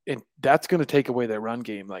 and that's going to take away their run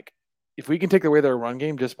game. Like, if we can take away their run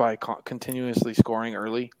game just by continuously scoring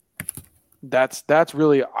early, that's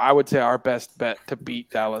really, I would say, our best bet to beat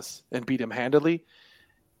Dallas and beat them handily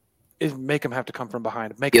is make them have to come from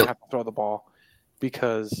behind, make them have to throw the ball,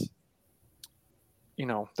 because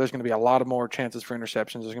there's going to be a lot of more chances for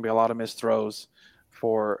interceptions. There's going to be a lot of missed throws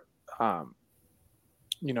for for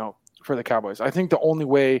the Cowboys. I think the only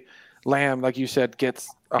way Lamb, like you said, gets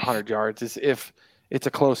 100 yards is if it's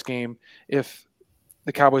a close game, if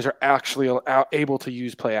the Cowboys are actually able to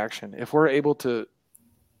use play action. If we're able to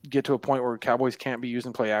get to a point where Cowboys can't be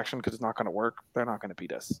using play action because it's not going to work, they're not going to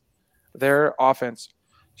beat us. Their offense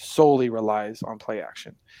solely relies on play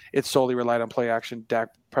action. It solely relied on play action Dak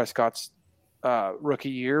Prescott's rookie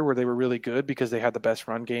year, where they were really good because they had the best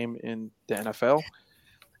run game in the NFL,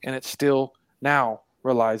 and it still now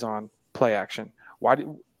relies on play action. Why did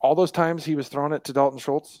all those times he was throwing it to Dalton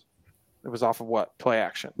Schultz? It was off of what? Play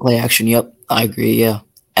action. Play action. Yep, I agree. Yeah,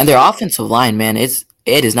 and their offensive line, man, it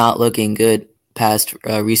is not looking good past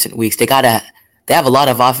recent weeks. They have a lot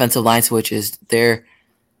of offensive line switches. Their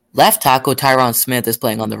left tackle Tyron Smith is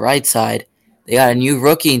playing on the right side. They got a new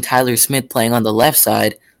rookie in Tyler Smith playing on the left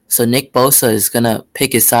side. So Nick Bosa is gonna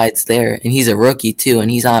pick his sides there, and he's a rookie too,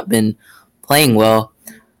 and he's not been playing well.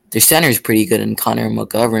 Their center is pretty good in Connor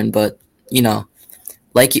McGovern, but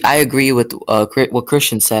I agree with what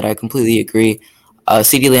Christian said. I completely agree.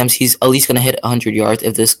 CeeDee Lamb's, he's at least gonna hit 100 yards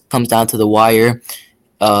if this comes down to the wire.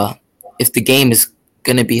 If the game is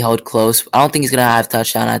gonna be held close, I don't think he's gonna have a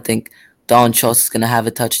touchdown. I think Dalton Schultz is gonna have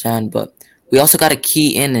a touchdown, but we also got to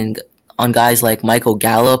key in on guys like Michael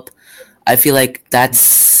Gallup. I feel like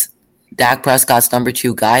that's Dak Prescott's number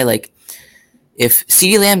 2 guy. Like, if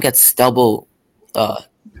CeeDee Lamb gets double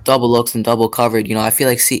looks and double covered, I feel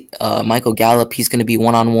like Michael Gallup, he's going to be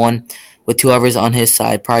one-on-one with whoever's on his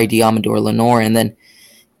side, probably Diamador Lenore, and then,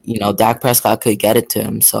 Dak Prescott could get it to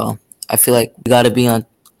him. So I feel like we got to be on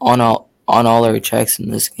all our checks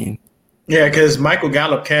in this game. Yeah, because Michael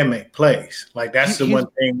Gallup can make plays. Like, that's the one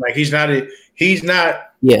thing. Like, he's not a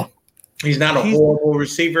horrible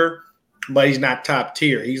receiver, but he's not top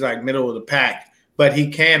tier. He's like middle of the pack. But he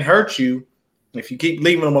can hurt you if you keep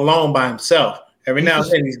leaving him alone by himself. Every now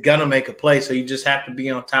and then he's gonna make a play, so you just have to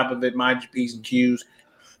be on top of it, mind your P's and Q's,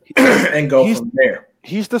 and go from there.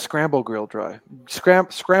 He's the scramble drill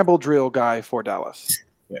guy for Dallas.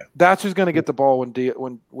 Yeah, that's who's gonna get the ball when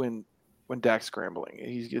Dak's scrambling.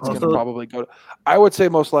 It's gonna probably go. I would say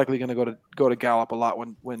most likely gonna go to Gallup a lot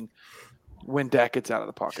when Dak gets out of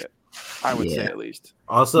the pocket. I would say at least.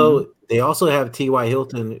 Also, they also have T.Y.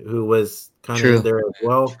 Hilton, who was kind of there as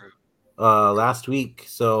well last week.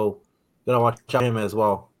 So gotta watch out him as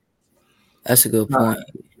well. That's a good point.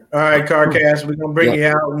 All right, Carcast, we're gonna bring you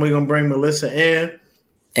out, and we're gonna bring Melissa in.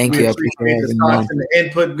 Thank you. I appreciate the thoughts and the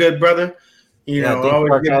input, good brother.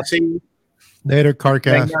 Always good to see you. Later,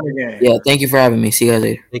 Carcast. Yeah, thank you for having me. See you guys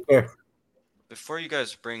later. Take care. Before you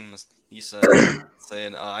guys bring Lisa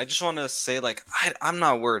in, I just want to say, I'm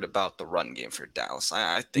not worried about the run game for Dallas.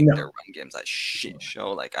 I think their run game's a shit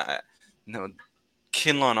show. Kinlaw and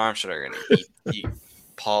Armstead are gonna eat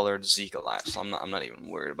Pollard, Zeke alive. So I'm not even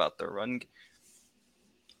worried about their run game.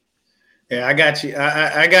 Yeah, I got you.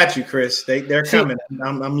 I got you, Chris. They're coming.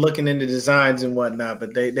 I'm looking into designs and whatnot,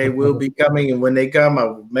 but they will be coming. And when they come, I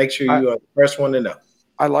will make sure you are the first one to know.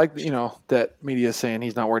 I like that media is saying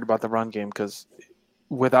he's not worried about the run game, because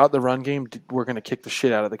without the run game, we're going to kick the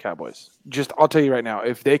shit out of the Cowboys. I'll tell you right now,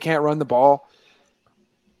 if they can't run the ball,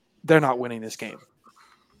 they're not winning this game.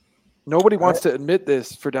 Nobody wants to admit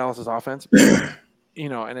this for Dallas's offense,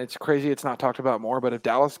 and it's crazy it's not talked about more. But if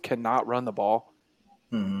Dallas cannot run the ball,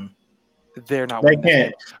 they're not winning. They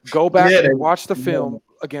can't. Go back and watch the film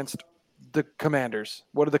against the Commanders.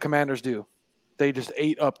 What did the Commanders do? They just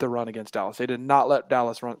ate up the run against Dallas. They did not let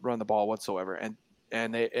Dallas run the ball whatsoever, and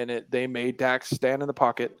they made Dak stand in the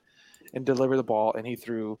pocket and deliver the ball, and he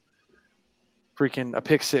threw freaking a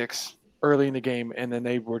pick six early in the game, and then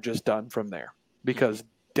they were just done from there because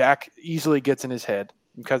Dak easily gets in his head,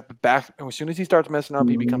 because as soon as he starts messing up,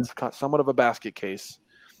 he becomes somewhat of a basket case.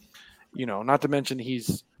 Not to mention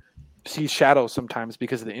he's shadows sometimes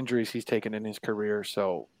because of the injuries he's taken in his career.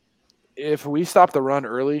 So if we stop the run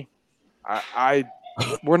early,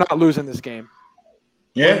 we're not losing this game.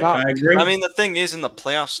 Yeah, I agree. I mean, the thing is, in the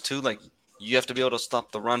playoffs too, you have to be able to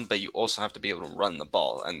stop the run, but you also have to be able to run the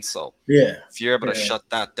ball. And so, if you're able to shut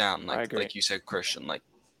that down, like you said, Christian,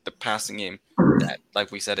 the passing game,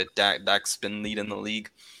 like we said, Dak's been leading the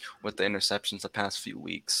league with the interceptions the past few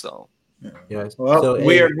weeks. So, well,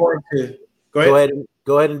 we are going to go ahead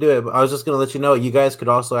and do it. I was just going to let you know, you guys could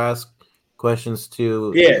also ask questions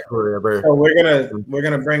to Yeah. whoever. So we're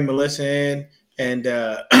gonna bring Melissa in and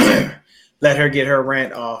let her get her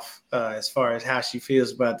rant off as far as how she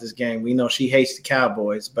feels about this game. We know she hates the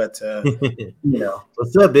Cowboys, but you know,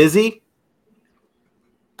 What's up, Izzy?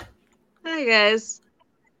 Hi guys.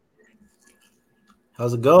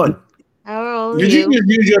 How's it going? How are all of did you just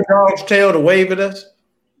use your dog's tail to wave at us?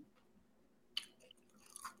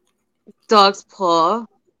 Dog's paw.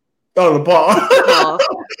 Oh, the paw. Paw.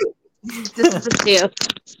 This is the tail.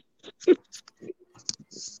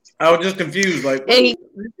 I was just confused. Like, Hey.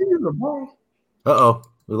 Uh-oh.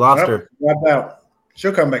 We lost her. Drop out.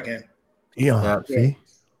 She'll come back in. Yeah. See?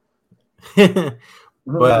 But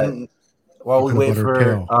while we Talking wait about her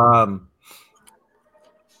for tail.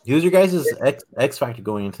 who's your guys' X factor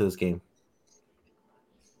going into this game?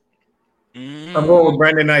 I'm going with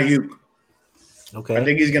Brandon Ayuk. Okay. I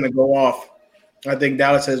think he's going to go off. I think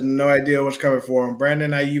Dallas has no idea what's coming for him.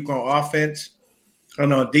 Brandon Ayuk on offense. Oh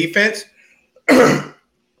no, defense.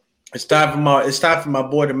 It's time for my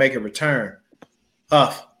boy to make a return.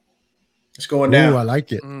 Huff. It's going down. Ooh, I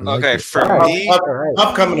like it. Okay, for All me,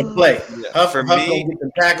 Huff coming to play. Huff for gonna me, get the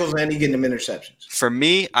tackles and he getting them interceptions. for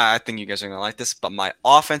me, I think you guys are gonna like this, but my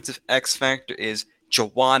offensive X factor is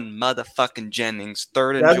Jawan motherfucking Jennings,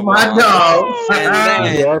 third and That's Jawan. my dog. And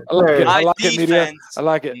then Yes, I like sir. it. my I like it, media. defense, I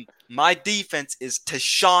like it. my defense is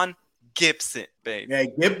Tashawn Gibson, baby. Yeah,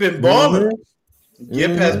 Gip been balling.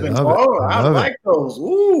 Gip has been Love it. balling. I Love it. like those.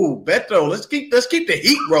 Ooh, Beto. Let's keep the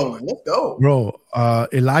heat rolling. Let's go. Bro,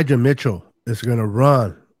 Elijah Mitchell is going to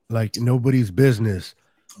run like nobody's business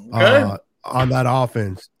Okay. on that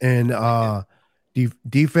offense. And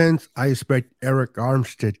defense, I expect Eric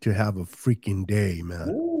Armstead to have a freaking day, man.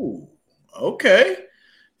 Ooh, okay.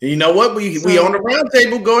 You know what? We So- on the round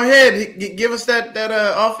table. Go ahead. Give us that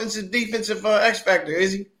offensive defensive X factor,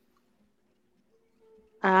 Izzy.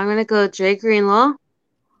 I'm gonna go Dre Greenlaw.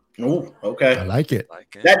 Ooh, I okay. like it.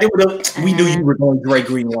 Like it. That dude, we knew you were going Dre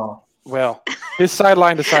Greenlaw. Well, his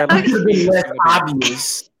sideline to sideline. It could be less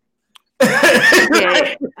obvious.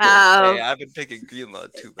 Okay. Hey, I've been picking Greenlaw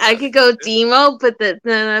too. I could go Demo, but then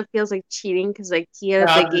that feels like cheating because like he had a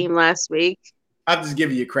Nah, big game last week. I'm just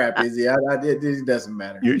giving you crap, Izzy. It doesn't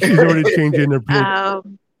matter. She's already changing her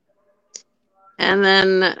pick. And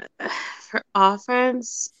then for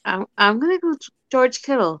offense, I'm gonna go George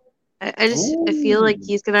Kittle. I feel like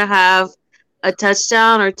he's gonna have a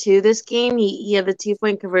touchdown or two this game. He had the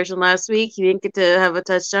 2-point conversion last week. He didn't get to have a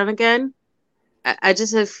touchdown again. I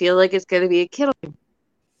just feel like it's gonna be a Kittle game.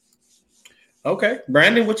 Okay,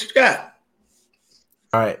 Brandon, what you got?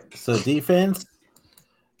 All right. So defense,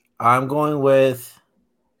 I'm going with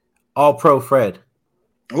All Pro Fred.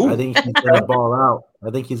 Ooh. I think he's gonna ball out. I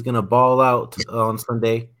think he's gonna ball out on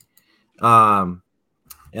Sunday. And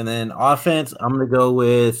then offense, I'm gonna go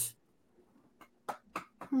with.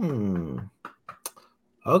 I'll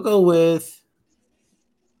go with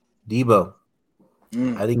Debo.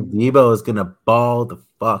 I think Debo is gonna ball the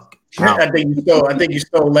fuck out. I think you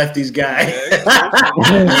stole Lefty's guy.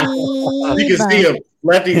 You can see him.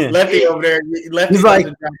 Lefty over there. Lefty's He's like-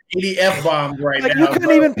 like 80 F-bombs right Like, now. you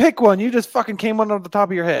couldn't even pick one. You just fucking came one off the top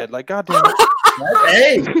of your head. Like, goddamn.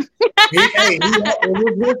 Hey, it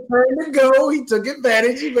was his turn to go. He took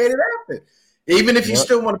advantage. He made it happen. Even if you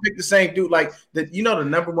still want to pick the same dude, like the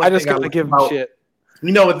number one I just thing I gotta like give him about, shit.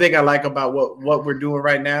 you know, the thing I like about what we're doing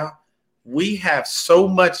right now, we have so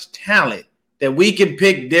much talent that we can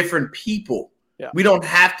pick different people. Yeah. We don't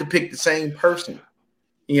have to pick the same person.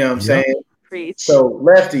 You know what I'm Yeah. saying? Preach. So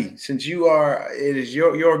Lefty, since it is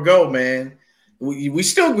your go, man. We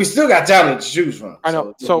still got talent to choose from. I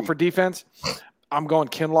know. So for defense, I'm going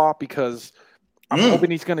Kinlaw because I'm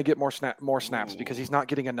hoping he's going to get more snaps because he's not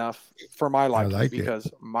getting enough for my liking. like it.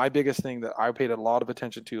 Because my biggest thing that I paid a lot of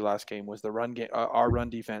attention to last game was the run game, our run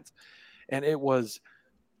defense, and it was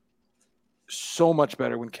so much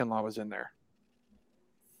better when Kinlaw was in there.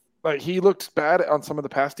 Like he looked bad on some of the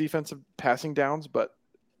past defensive passing downs, but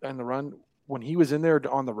in the run, when he was in there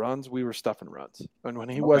on the runs, we were stuffing runs. And when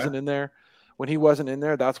he wasn't in there,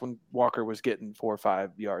 that's when Walker was getting 4 or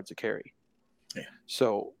 5 yards a carry. Yeah.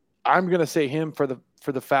 So I'm gonna say him for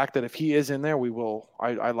the fact that if he is in there, we will.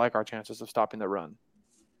 I like our chances of stopping the run.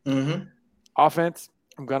 Mm-hmm. Offense,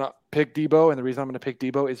 I'm gonna pick Debo, and the reason I'm gonna pick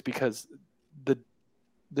Debo is because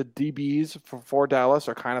the DBs for Dallas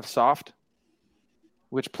are kind of soft,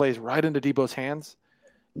 which plays right into Debo's hands.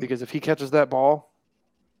 Because if he catches that ball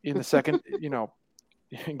in the second,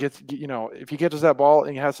 if he catches that ball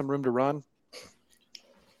and he has some room to run,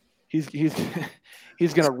 he's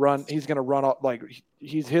gonna run. He's gonna run up like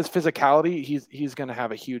his physicality. He's gonna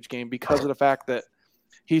have a huge game because of the fact that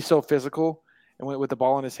he's so physical and went with the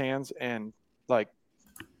ball in his hands, and like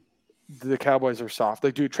the Cowboys are soft.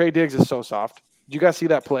 Like, dude, Trey Diggs is so soft. Did you guys see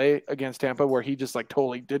that play against Tampa where he just like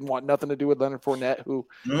totally didn't want nothing to do with Leonard Fournette, who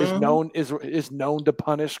is known to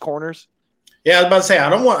punish corners? Yeah, I was about to say I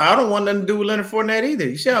don't want nothing to do with Leonard Fournette either.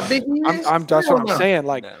 You see how big he is? That's what I'm saying.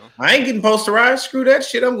 Like, I ain't getting posterized. Screw that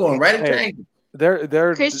shit. I'm going right into ankle.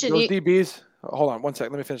 They're Christian, those DBs. Hold on one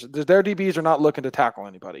second. Let me finish. Their DBs are not looking to tackle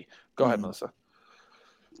anybody. Go ahead, Melissa.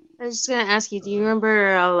 I was just gonna ask you. Do you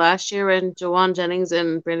remember last year when Jawan Jennings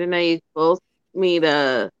and Brandon Ayuk both made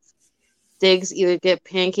Diggs either get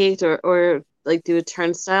pancaked or like do a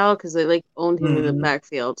turnstile because they like owned him in the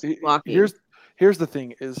backfield blocking? Here's the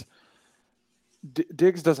thing is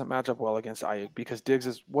Diggs doesn't match up well against Ayuk because Diggs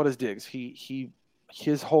is what is Diggs?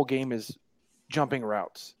 His whole game is jumping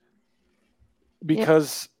routes.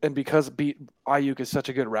 Because Ayuk is such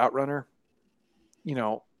a good route runner, you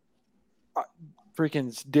know,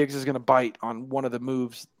 freaking Diggs is going to bite on one of the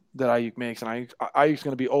moves that Ayuk makes, and Ayuk's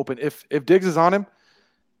going to be open. If Diggs is on him,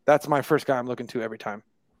 that's my first guy I'm looking to every time.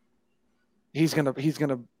 He's gonna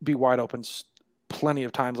be wide open plenty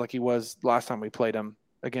of times like he was last time we played him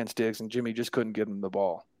against Diggs, and Jimmy just couldn't get him the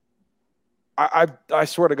ball. I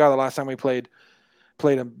swear to God, the last time we played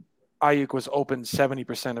him, Ayuk was open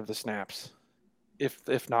 70% of the snaps,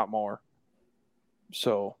 if not more.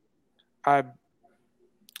 So,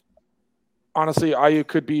 honestly, Ayuk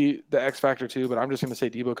could be the X factor too, but I'm just going to say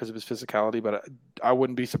Debo because of his physicality. But I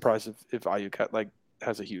wouldn't be surprised if Ayuk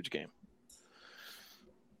has a huge game.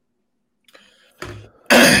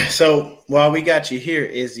 So while we got you here,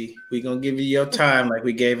 Izzy, we're gonna give you your time like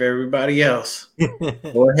we gave everybody else.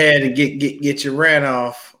 Go ahead and get your rant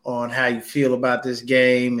off on how you feel about this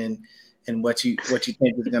game and what you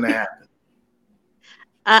think is gonna happen.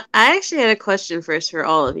 I actually had a question first for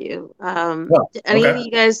all of you. Did any of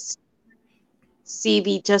you guys see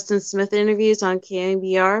the Justin Smith interviews on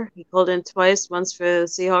KNBR? He called in twice, once for the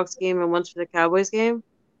Seahawks game and once for the Cowboys game.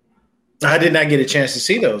 I did not get a chance to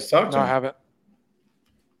see those. No, I haven't.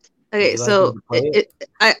 Okay, so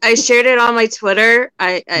I shared it on my Twitter.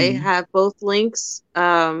 I have both links.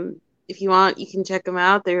 If you want, you can check them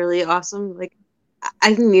out. They're really awesome. Like,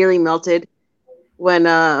 I nearly melted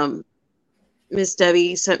when Miss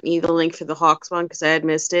Debbie sent me the link for the Hawks one because I had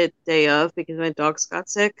missed it day of because my dogs got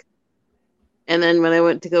sick. And then when I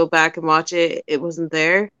went to go back and watch it, it wasn't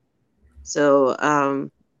there. So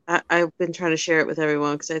I've been trying to share it with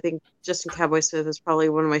everyone because I think Justin Cowboy Smith is probably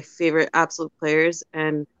one of my favorite absolute players.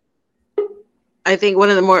 And I think one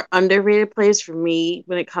of the more underrated plays for me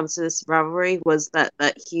when it comes to this rivalry was that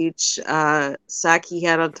huge sack he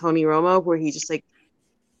had on Tony Romo where he just like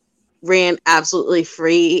ran absolutely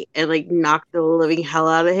free and like knocked the living hell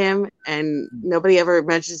out of him, and nobody ever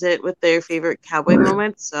mentions it with their favorite Cowboy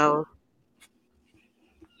moments. So,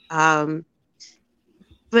 but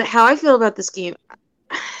how I feel about this game,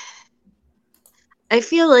 I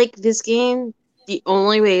feel like this game, the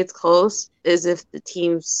only way it's close is if the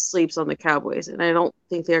team sleeps on the Cowboys, and I don't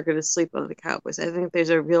think they're going to sleep on the Cowboys. I think there's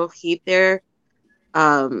a real heat there.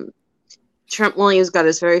 Trent Williams got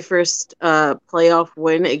his very first playoff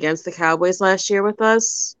win against the Cowboys last year with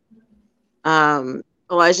us.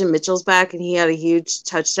 Elijah Mitchell's back, and he had a huge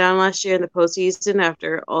touchdown last year in the postseason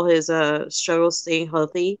after all his struggles staying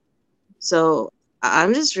healthy. So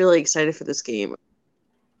I'm just really excited for this game.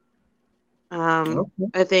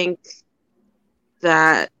 I think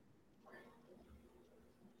that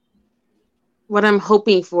what I'm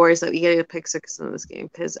hoping for is that we get a pick six in this game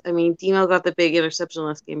because, I mean, Demo got the big interception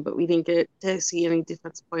last game, but we didn't get to see any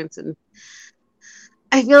defensive points, and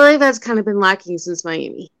I feel like that's kind of been lacking since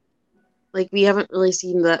Miami. Like, we haven't really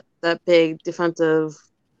seen that big defensive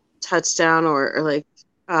touchdown or like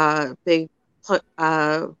big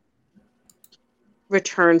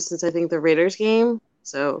return since I think the Raiders game.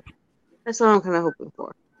 So that's what I'm kind of hoping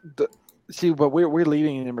for. But we're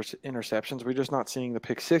leading in interceptions. We're just not seeing the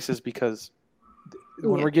pick sixes because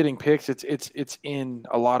when we're getting picks, it's in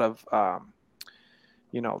a lot of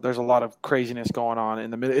there's a lot of craziness going on in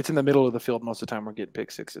the middle. It's in the middle of the field most of the time. We're getting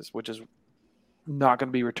pick sixes, which is not going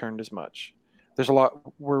to be returned as much. There's a lot.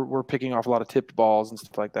 We're picking off a lot of tipped balls and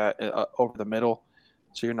stuff like that over the middle,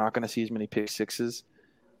 so you're not going to see as many pick sixes.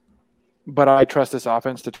 But I trust this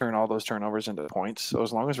offense to turn all those turnovers into points. So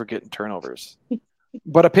as long as we're getting turnovers,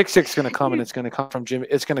 but a pick six is going to come, and it's going to come from Jimmy.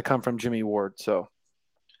 It's going to come from Jimmy Ward. So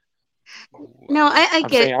no, I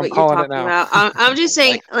get what you're talking about. I'm just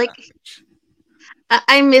saying, like,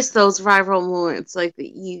 I miss those rival moments, like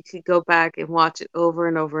that you could go back and watch it over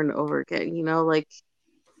and over and over again. You know, like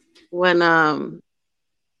when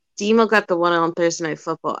Demo got the one on Thursday Night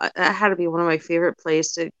Football. That had to be one of my favorite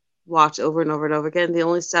plays to watch over and over and over again. The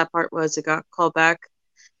only sad part was it got called back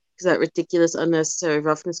because that ridiculous unnecessary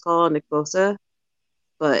roughness call on Nick Bosa.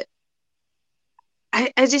 But I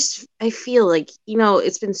feel like,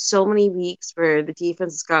 it's been so many weeks where the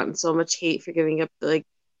defense has gotten so much hate for giving up like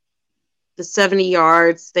the 70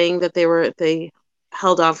 yards thing that they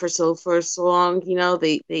held on for so long.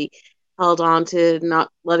 They held on to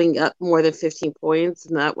not letting up more than 15 points,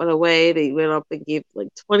 and that went away. They went up and gave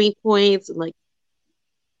like 20 points, and like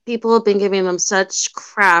people have been giving them such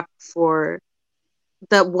crap for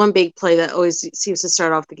that one big play that always seems to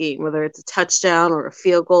start off the game, whether it's a touchdown or a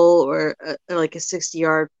field goal or like a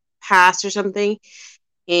 60-yard pass or something.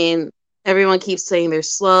 And everyone keeps saying they're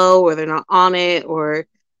slow or they're not on it, or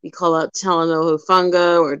we call out Talanoa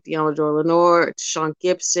Hufanga or Deommodore Lenoir or Deshaun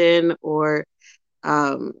Gibson or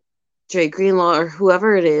Dre Greenlaw or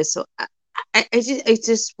whoever it is. So I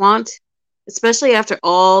just want, especially after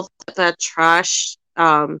all that trash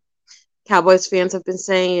Cowboys fans have been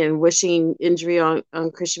saying and wishing injury on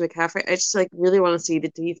Christian McCaffrey, I just really want to see the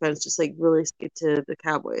defense just really get to the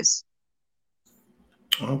Cowboys.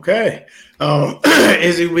 Okay.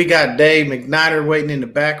 Izzy, we got Dave McNider waiting in the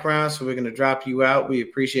background, so we're going to drop you out. We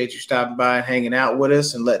appreciate you stopping by and hanging out with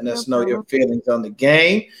us and letting us know your feelings on the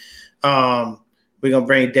game. We're going to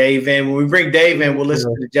bring Dave in. When we bring Dave in, we'll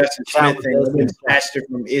listen to the Justin Smith thing. We snatched it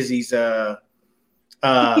from Izzy's Twitter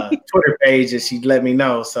page, and she let me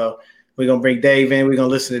know. So we're going to bring Dave in. We're going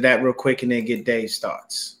to listen to that real quick and then get Dave's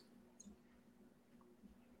thoughts.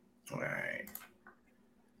 All right.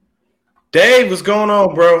 Dave, what's going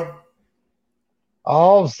on, bro?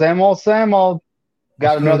 Oh, same old, same old.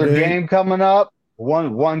 Got another game coming up.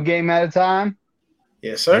 One game at a time.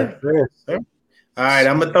 Yes, sir. Yes, sir. All right,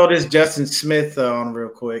 I'm gonna throw this Justin Smith on real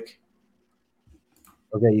quick.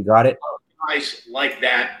 Okay, you got it. Guys like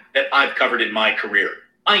that I've covered in my career.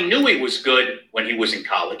 I knew he was good when he was in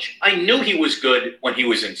college. I knew he was good when he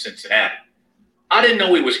was in Cincinnati. I didn't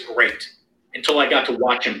know he was great until I got to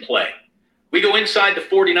watch him play. We go inside the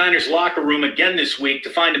 49ers locker room again this week to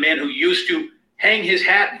find a man who used to hang his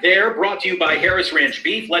hat there, brought to you by Harris Ranch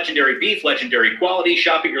Beef, legendary quality.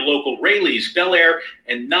 Shop at your local Rayleigh's, Bel Air,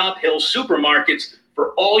 and Nob Hill supermarkets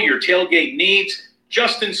for all your tailgate needs.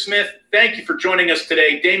 Justin Smith, thank you for joining us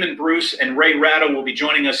today. Damon Bruce and Ray Ratto will be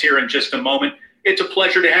joining us here in just a moment. It's a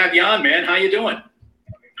pleasure to have you on, man. How you doing?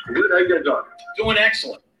 Good. How you guys doing? Doing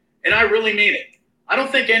excellent. And I really mean it. I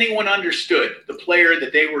don't think anyone understood the player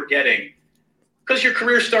that they were getting, because your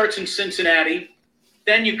career starts in Cincinnati,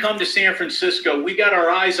 then you come to San Francisco. We got our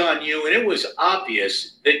eyes on you, and it was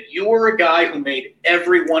obvious that you were a guy who made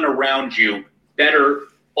everyone around you better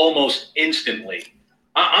almost instantly.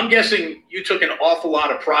 I'm guessing you took an awful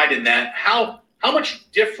lot of pride in that. How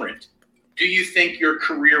much different do you think your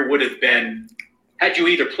career would have been had you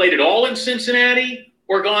either played it all in Cincinnati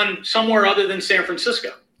or gone somewhere other than San Francisco?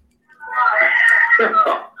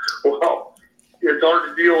 Well, it's hard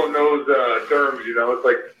to deal in those terms, It's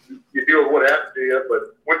like you deal with what happened to you.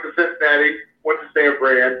 But went to Cincinnati, went to San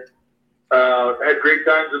Fran, had great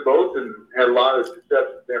times in both, and had a lot of success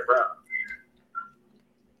in San Fran.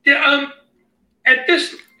 Yeah. At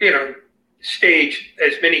this, stage,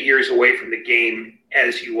 as many years away from the game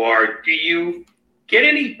as you are, do you get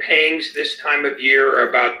any pangs this time of year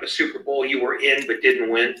about the Super Bowl you were in but didn't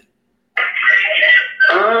win?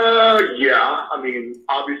 Yeah. I mean,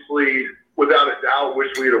 obviously, without a doubt, wish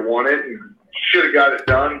we'd have won it and should have got it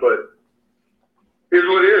done, but it is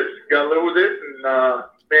what it is. Got to live with it, and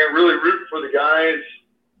man, really rooting for the guys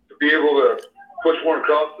to be able to push one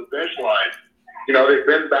across the finish line. They've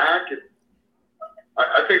been back, and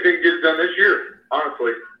I think they can get it done this year,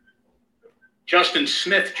 honestly. Justin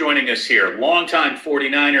Smith joining us here, longtime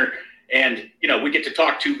 49er, and, we get to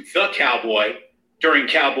talk to the Cowboy during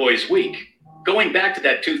Cowboys Week. Going back to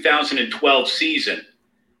that 2012 season,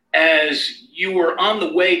 as you were on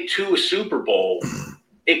the way to a Super Bowl,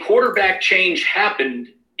 a quarterback change happened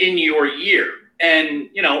in your year. And,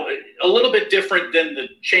 a little bit different than the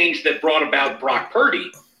change that brought about Brock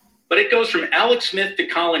Purdy, but it goes from Alex Smith to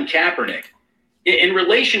Colin Kaepernick. In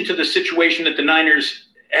relation to the situation that the Niners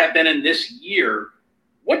have been in this year,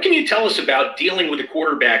 what can you tell us about dealing with a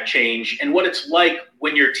quarterback change and what it's like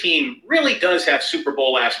when your team really does have Super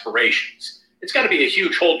Bowl aspirations? It's got to be a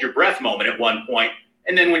huge hold your breath moment at one point.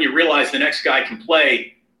 And then when you realize the next guy can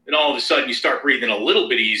play, then all of a sudden you start breathing a little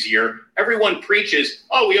bit easier. Everyone preaches,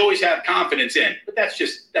 oh, we always have confidence in. But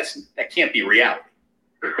that can't be reality.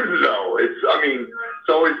 No, it's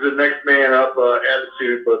always the next man up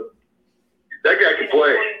attitude, but that guy can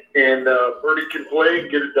play. And Purdy can play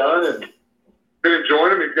and get it done. And been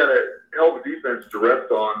enjoying him. He's got a hell of a defense to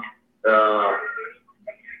rest on.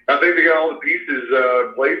 I think they got all the pieces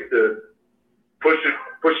in place to push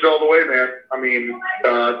it all the way, man. I mean,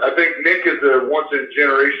 I think Nick is a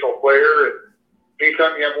once-in-a-generational player, and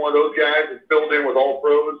anytime you have one of those guys that's filled in with all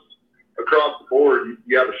pros across the board,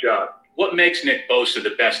 you have a shot. What makes Nick Bosa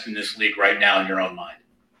the best in this league right now in your own mind?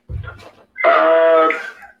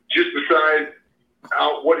 Just besides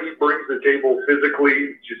what he brings to the table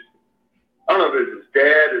physically, just I don't know if it's his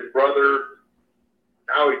dad, his brother,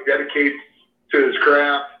 how he dedicates to his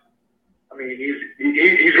craft. I mean,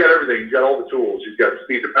 he's got everything. He's got all the tools. He's got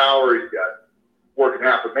speed to power. He's got working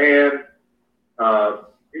half a man.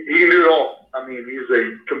 He can do it all. I mean, he's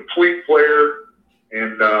a complete player,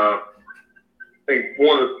 and I think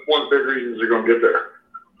one of the big reasons they're going to get there.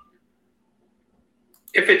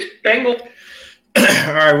 If it's Bengal.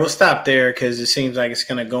 All right, we'll stop there because it seems like it's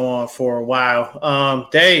going to go on for a while.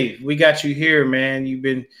 Dave, we got you here, man. You've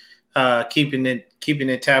been keeping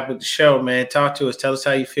it tapped with the show, man. Talk to us. Tell us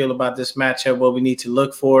how you feel about this matchup, what we need to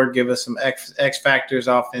look for. Give us some X factors,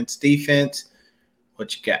 offense, defense.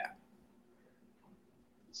 What you got?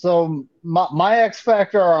 So my X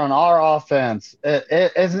factor on our offense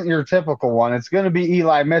it isn't your typical one. It's going to be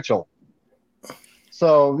Eli Mitchell.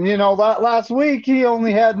 So, last week he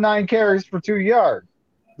only had 9 carries for 2 yards.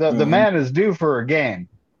 The man is due for a game.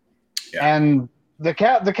 Yeah. And the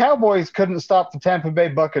Cowboys couldn't stop the Tampa Bay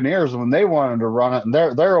Buccaneers when they wanted to run it, and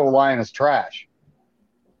their O-line is trash.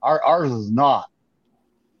 Ours is not.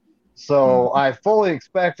 So I fully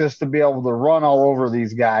expect us to be able to run all over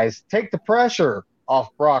these guys, take the pressure off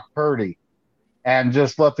Brock Purdy, and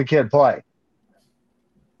just let the kid play.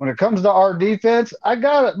 When it comes to our defense, I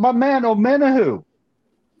got it. My man Omenahu.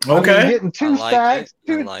 Okay. I mean, getting 2 sacks,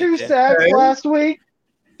 two sacks last week.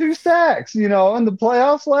 2 sacks, in the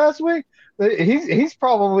playoffs last week. He's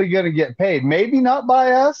probably going to get paid. Maybe not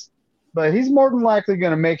by us, but he's more than likely going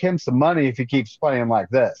to make him some money if he keeps playing like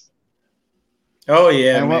this. Oh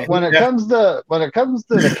yeah. And when it comes to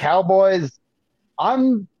the Cowboys,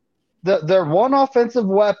 their one offensive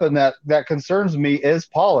weapon that concerns me is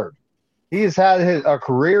Pollard. He has had a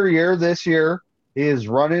career year this year. He is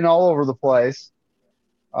running all over the place.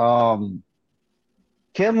 Kinlaw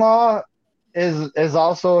is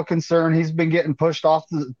also a concern. He's been getting pushed off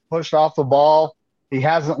the ball. He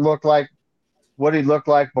hasn't looked like what he looked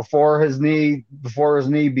like before his knee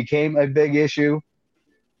became a big issue.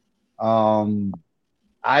 I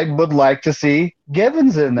would like to see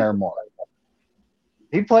Givens in there more.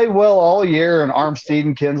 He played well all year in Armstead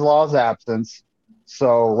and Kinlaw's absence.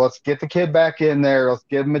 So let's get the kid back in there. Let's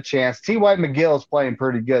give him a chance. T.Y. McGill is playing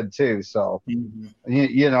pretty good too. So,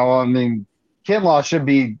 Kinlaw should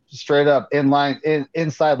be straight up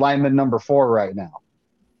inside lineman number 4 right now.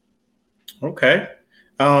 Okay.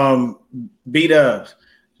 B-Dubs,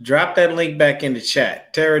 drop that link back in the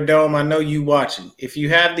chat. Terra Dome, I know you watching. If you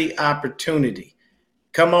have the opportunity,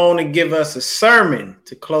 come on and give us a sermon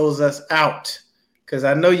to close us out. Because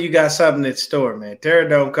I know you got something in store, man. Terra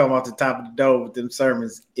Dome come off the top of the dome with them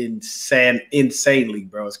sermons insanely,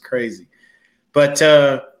 bro. It's crazy. But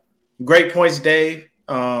great points, Dave.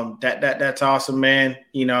 That's awesome, man.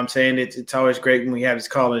 You know what I'm saying? It's always great when we have these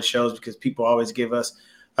call-in shows because people always give us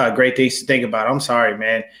great things to think about. I'm sorry,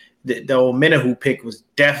 man. The Omenahu pick was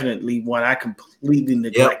definitely one I completely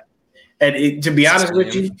neglected. Yep. And to be honest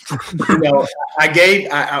with you,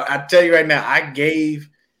 I tell you right now, I gave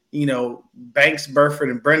 – Banks, Burford,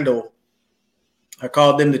 and Brindle, I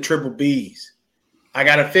called them the triple Bs. I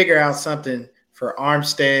got to figure out something for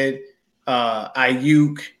Armstead,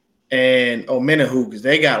 Ayuk, and Omenahu because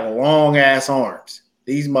they got long-ass arms.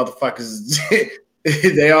 These motherfuckers,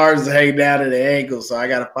 their arms hang down to the ankles, so I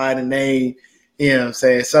got to find a name, I'm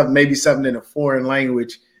saying, maybe something in a foreign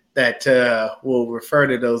language that will refer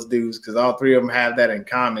to those dudes because all 3 of them have that in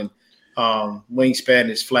common. Wingspan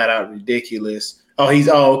is flat out ridiculous.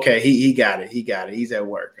 Oh, okay. He got it. He's at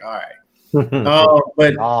work. All right.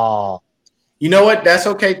 But you know what? That's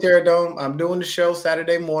okay, Terra Dome. I'm doing the show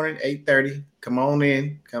Saturday morning, 8:30. Come on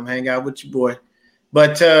in. Come hang out with your boy.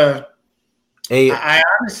 But I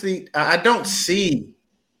honestly don't see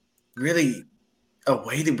really a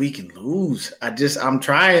way that we can lose. I'm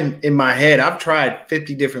trying in my head. I've tried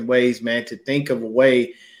 50 different ways, man, to think of a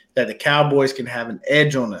way that the Cowboys can have an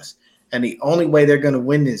edge on us. And the only way they're going to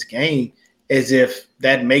win this game is if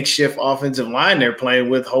that makeshift offensive line they're playing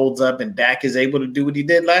with holds up and Dak is able to do what he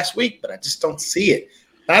did last week. But I just don't see it.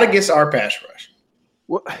 Not against our pass rush.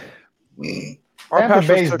 What? Tampa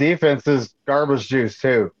Bay's defense is garbage juice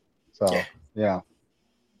too. So, yeah.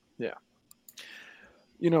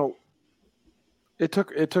 It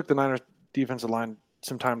took the Niners defensive line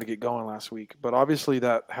some time to get going last week. But obviously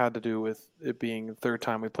that had to do with it being the 3rd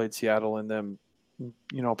time we played Seattle and them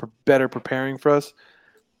better preparing for us.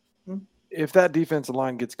 If that defensive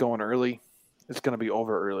line gets going early, it's going to be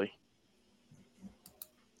over early.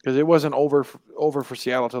 Because it wasn't over for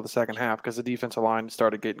Seattle till the second half because the defensive line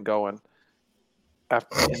started getting going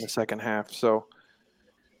in the second half. So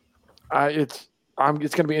it's going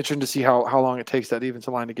to be interesting to see how long it takes that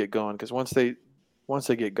defensive line to get going because once they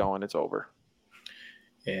get going, it's over.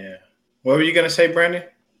 Yeah. What were you going to say, Brandon?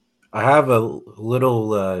 I have a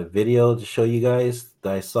little video to show you guys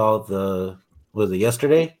that I saw was it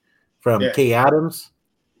yesterday from Kay Adams.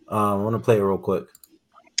 I want to play it real quick.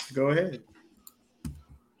 Go ahead.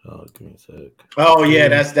 Oh, give me a sec. Oh yeah,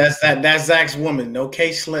 that's Zach's woman. No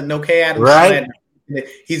Kay Adams. Right.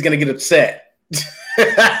 He's gonna get upset.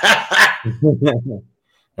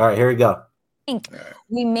 All right, here we go. I think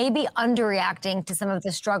we may be underreacting to some of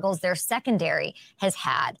the struggles their secondary has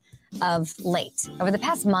had of late. Over the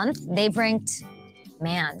past month, they've ranked,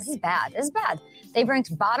 this is bad. They've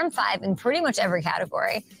ranked bottom 5 in pretty much every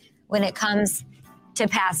category when it comes to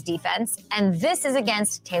pass defense. And this is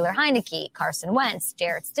against Taylor Heineke, Carson Wentz,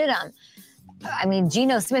 Jarrett Stidham. I mean,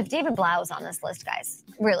 Geno Smith, David Blau is on this list, guys.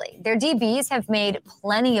 Really. Their DBs have made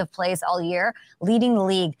plenty of plays all year, leading the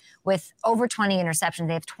league with over 20 interceptions.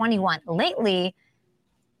 They have 21. Lately,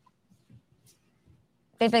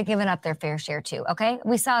 they've been giving up their fair share too, okay?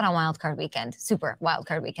 We saw it on Super Wild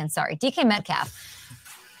Card Weekend, sorry. DK Metcalf.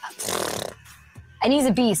 And he's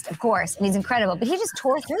a beast, of course, and he's incredible. But he just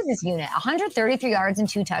tore through this unit. 133 yards and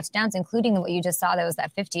 2 touchdowns, including what you just saw. That was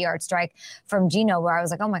that 50-yard strike from Geno where I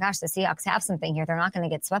was like, oh, my gosh, the Seahawks have something here. They're not going to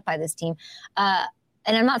get swept by this team.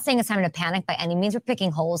 And I'm not saying it's time to panic by any means. We're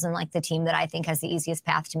picking holes in like the team that I think has the easiest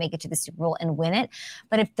path to make it to the Super Bowl and win it.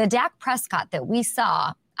 But if the Dak Prescott that we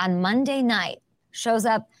saw on Monday night shows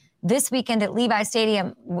up this weekend at Levi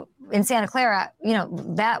Stadium in Santa Clara,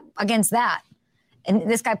 that against that, and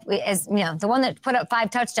this guy is, the one that put up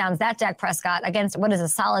 5 touchdowns, that Dak Prescott against what is a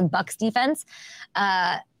solid Bucs defense.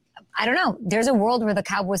 I don't know. There's a world where the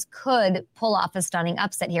Cowboys could pull off a stunning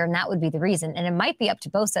upset here, and that would be the reason. And it might be up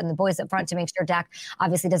to Bosa and the boys up front to make sure Dak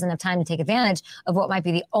obviously doesn't have time to take advantage of what might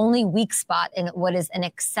be the only weak spot in what is an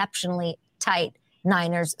exceptionally tight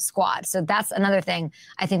Niners squad. So that's another thing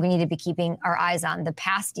I think we need to be keeping our eyes on, the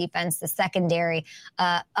pass defense, the secondary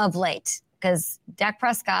of late. Because Dak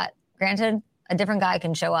Prescott, granted, a different guy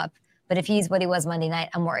can show up. But if he's what he was Monday night,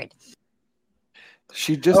 I'm worried.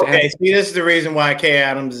 See, this is the reason why Kay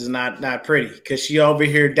Adams is not pretty, because she over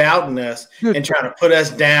here doubting us and trying to put us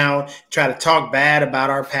down, try to talk bad about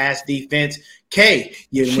our pass defense. Kay,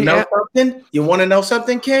 something? You want to know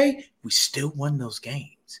something, Kay? We still won those games.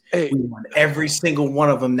 Hey. We won every single one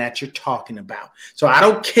of them that you're talking about. So I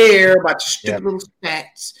don't care about your stupid little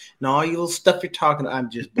stats and all your little stuff you're talking about. I'm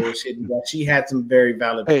just bullshitting. But she had some very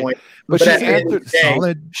valid points. But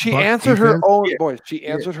she answered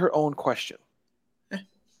her own question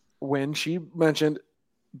when she mentioned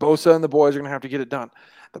Bosa and the boys are going to have to get it done.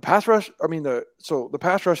 The pass rush, the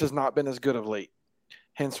pass rush has not been as good of late.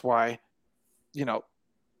 Hence why,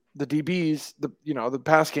 the DBs,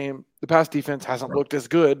 the pass defense hasn't looked as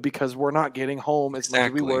good because we're not getting home as much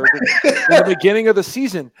as we were in the beginning of the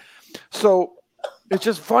season. So it's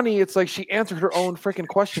just funny. It's like she answered her own freaking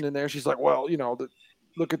question in there. She's like, well,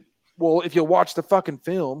 if you watch the fucking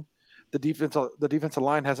film, the defensive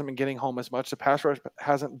line hasn't been getting home as much. The pass rush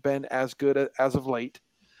hasn't been as good as of late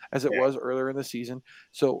as it was earlier in the season.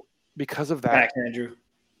 So because of that, Andrew,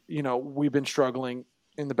 we've been struggling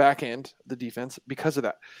in the back end, the defense, because of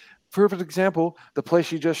that. Perfect example, the play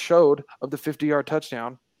she just showed of the 50-yard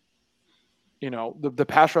touchdown. The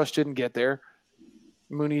pass rush didn't get there.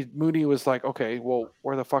 Mooney was like, okay, well,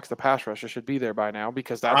 where the fuck's the pass rush? It should be there by now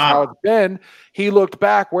because that's how it's been. He looked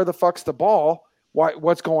back, where the fuck's the ball?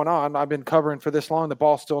 What's going on? I've been covering for this long. The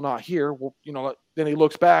ball's still not here. Well, then he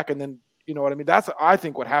looks back and then, you know what I mean? That's, I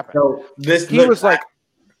think, what happened. So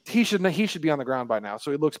he should be on the ground by now.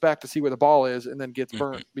 So he looks back to see where the ball is and then gets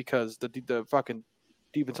burnt because the fucking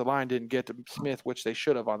defensive line didn't get to Smith, which they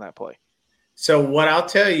should have on that play. So what I'll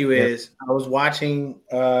tell you is I was watching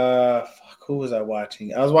who was I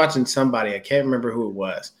watching? I was watching somebody. I can't remember who it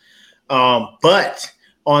was. But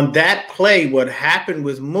on that play, what happened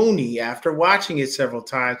was Mooney, after watching it several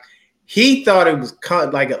times, he thought it was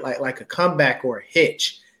like a comeback or a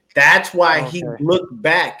hitch. That's why he looked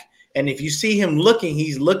back. And if you see him looking,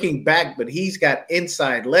 he's looking back, but he's got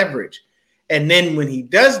inside leverage. And then when he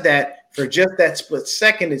does that, for just that split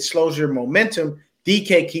second, it slows your momentum.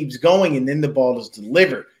 DK keeps going, and then the ball is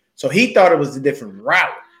delivered. So he thought it was a different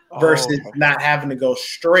route versus not having to go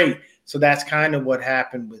straight. So that's kind of what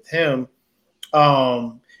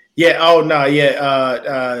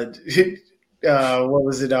what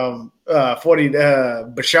was it? 40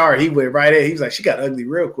 Bashar, he went right in. He was like, she got ugly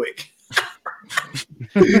real quick.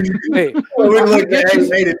 Hey,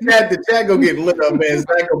 the chat gonna get lit up, man. It's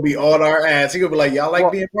not gonna be on our ass. He gonna be like, y'all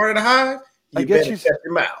like being part of the hive? You better shut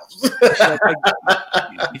your mouths.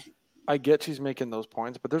 I get she's making those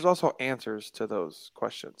points, but there's also answers to those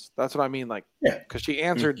questions. That's what I mean. Like, because she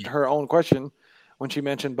answered her own question when she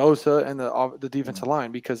mentioned Bosa and the defensive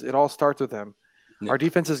line, because it all starts with them. Our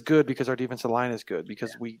defense is good because our defensive line is good,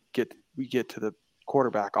 because we get to the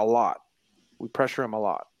quarterback a lot. We pressure him a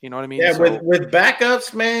lot. You know what I mean? Yeah, with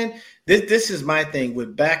backups, man, this is my thing.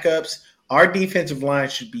 With backups, our defensive line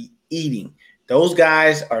should be eating. Those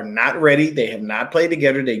guys are not ready. They have not played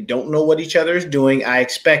together. They don't know what each other is doing. I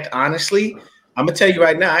expect, honestly, I'm going to tell you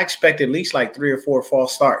right now, I expect at least like 3 or 4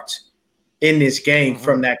 false starts in this game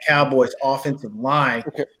from that Cowboys offensive line.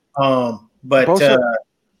 Okay. But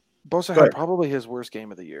Bosa had probably his worst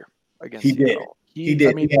game of the year against Seattle. He did.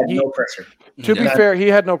 I mean, he had no pressure. To be fair, he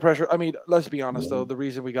had no pressure. I mean, let's be honest, though. The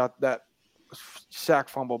reason we got that sack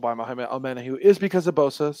fumble by Mohamed Elmenahu is because of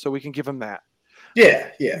Bosa, so we can give him that. Yeah.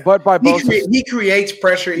 But by Bosa, he creates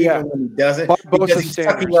pressure even when he doesn't, because he's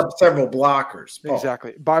sucking up several blockers. Paul.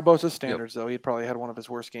 Exactly. By Bosa's standards, though, he probably had one of his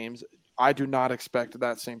worst games. I do not expect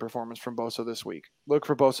that same performance from Bosa this week. Look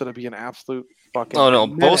for Bosa to be an absolute fucking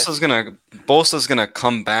menace. Bosa's gonna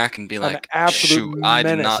come back and be like, an absolute shoot, I did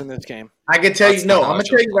menace not in this game. I can tell you, no, I'm gonna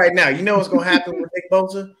tell you right now. You know what's gonna happen with Nick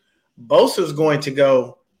Bosa? Bosa's going to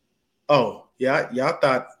go, oh, yeah, y'all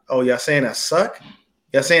thought, oh, y'all saying I suck?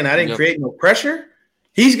 Y'all saying I didn't create no pressure?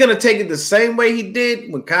 He's gonna take it the same way he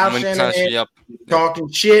did when Kyle Shanahan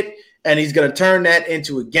talking shit, and he's gonna turn that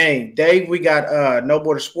into a game. Dave, we got No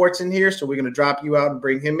Border Sports in here, so we're gonna drop you out and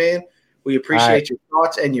bring him in. We appreciate your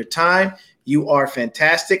thoughts and your time. You are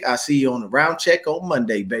fantastic. I'll see you on the round check on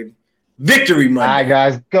Monday, baby. Victory Monday. All right,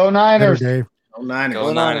 guys. Go Niners. Go Niners.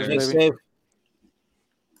 Go Niners, baby.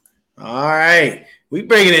 All right. We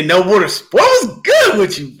bringing in No Border Sports. What's good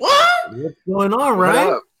with you? What? What's going on,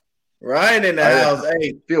 Ryan? Ryan in the house.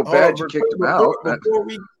 Hey, feel bad you kicked him out.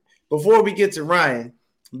 Before we get to Ryan,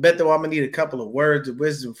 Beto, I'm gonna need a couple of words of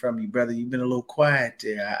wisdom from you, brother. You've been a little quiet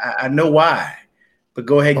there. I know why, but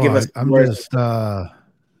go ahead and give us.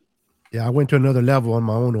 I went to another level on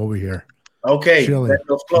my own over here. Okay,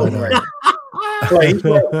 Beto's floating right now. He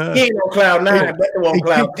ain't on cloud 9. Beto on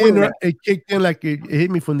cloud 10. It kicked in like it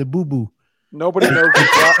hit me from the boo boo. Nobody knows.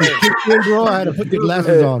 It kicked in, bro. I had to put the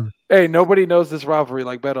glasses on. Hey, nobody knows this rivalry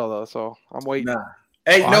like Beto though, so I'm waiting. Nah.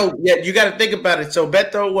 Hey, you got to think about it. So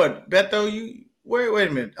Beto, you wait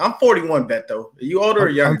a minute. I'm 41, Beto. Are you older or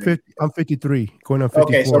younger? I'm 53, going on 54.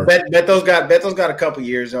 Okay, so Beto's got a couple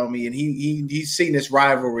years on me, and he's seen this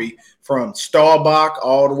rivalry from Staubach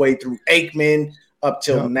all the way through Aikman up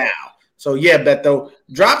till now. So yeah, Beto,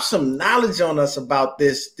 drop some knowledge on us about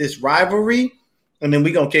this rivalry. And then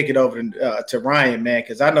we're gonna kick it over to Ryan, man,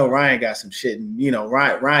 because I know Ryan got some shit, and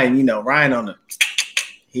Ryan on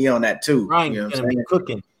that too. Ryan, you know gonna be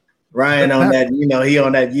cooking. Ryan on that, he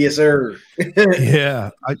on that, yes sir.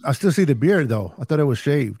 Yeah, I still see the beard though. I thought it was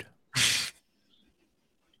shaved.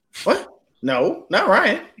 What? No, not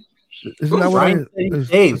Ryan. Isn't that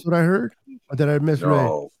that's what I heard? Or did I misread?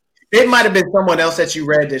 No. It might have been someone else that you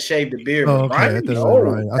read that shaved the beard. Oh, okay. Ryan, I thought it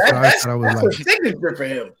was Ryan. That's a signature for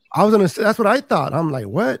him. I was gonna say that's what I thought. I'm like,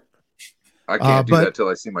 what? I can't do that till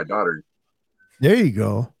I see my daughter. There you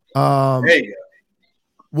go. There you go.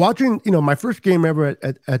 Watching, my first game ever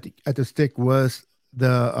at the stick was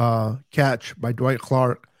the catch by Dwight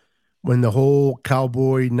Clark when the whole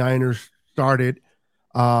Cowboy Niners started,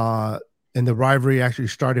 and the rivalry actually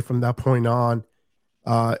started from that point on.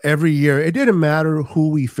 Every year, it didn't matter who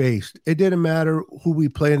we faced. It didn't matter who we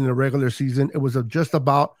played in the regular season. It was just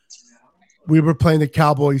about we were playing the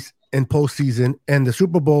Cowboys in postseason, and the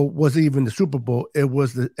Super Bowl wasn't even the Super Bowl. It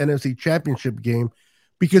was the NFC Championship game,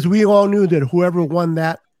 because we all knew that whoever won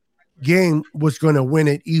that game was going to win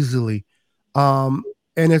it easily. And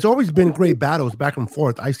it's always been great battles back and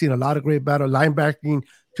forth. I've seen a lot of great battle linebacking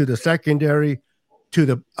to the secondary, to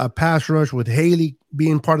the pass rush with Haley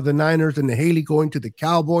being part of the Niners and the Haley going to the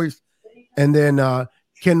Cowboys, and then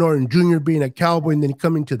Ken Norton Jr. being a Cowboy and then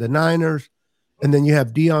coming to the Niners. And then you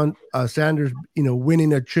have Deion Sanders,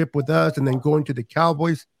 winning a chip with us and then going to the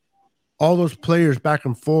Cowboys. All those players back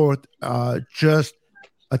and forth just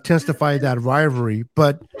intensify that rivalry.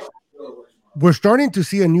 But we're starting to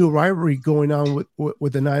see a new rivalry going on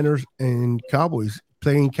with the Niners and Cowboys.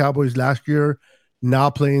 Playing Cowboys last year, now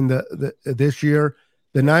playing the this year.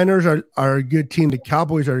 The Niners are a good team. The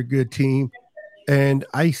Cowboys are a good team. And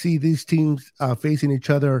I see these teams facing each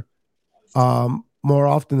other more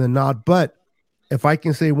often than not. But if I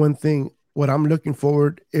can say one thing, what I'm looking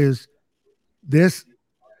forward is this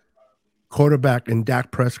quarterback, and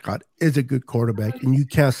Dak Prescott is a good quarterback, and you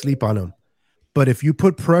can't sleep on him. But if you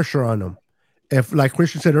put pressure on him, if, like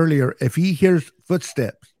Christian said earlier, if he hears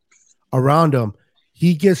footsteps around him,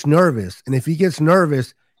 he gets nervous. And if he gets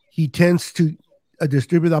nervous, he tends to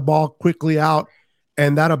distribute that ball quickly out,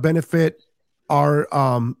 and that'll benefit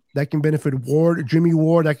that can benefit Jimmy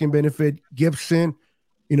Ward, that can benefit Gibson,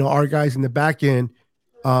 our guys in the back end.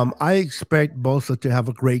 I expect Bosa to have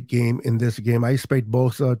a great game in this game. I expect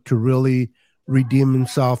Bosa to really redeem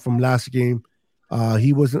himself from last game.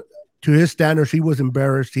 He wasn't, to his standards, he was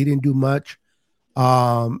embarrassed. He didn't do much.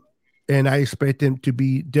 And I expect him to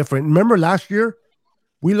be different. Remember last year,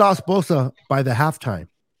 we lost Bosa by the halftime,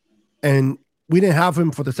 and we didn't have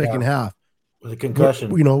him for the second half. With a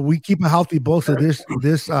concussion. We keep a healthy Bosa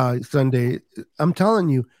this Sunday. I'm telling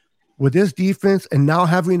you, with this defense and now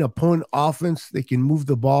having an opponent offense, they can move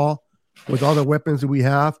the ball with all the weapons that we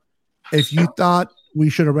have. If you thought we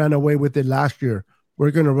should have ran away with it last year,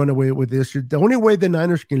 we're going to run away with this year. The only way the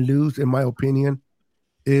Niners can lose, in my opinion,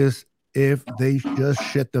 is if they just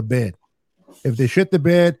shit the bed. If they shit the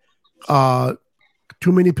bed,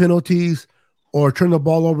 too many penalties, or turn the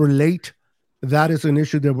ball over late, that is an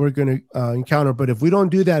issue that we're going to encounter. But if we don't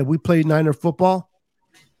do that, we play Niner football,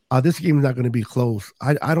 this game is not going to be close.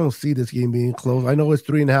 I don't see this game being close. I know it's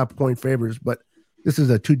 3.5 point favorites, but this is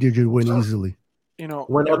a 2-digit win easily.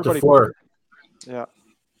 Went up to 4. Yeah.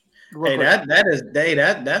 Hey,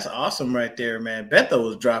 that's awesome right there, man. Beto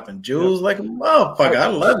was dropping jewels like a motherfucker. I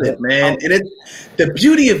love it, man. And the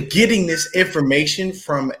beauty of getting this information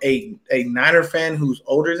from a Niner fan who's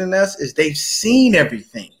older than us is they've seen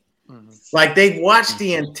everything. Like they've watched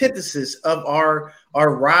the antithesis of our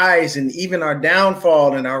rise and even our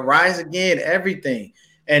downfall and our rise again, everything.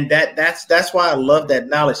 And that's why I love that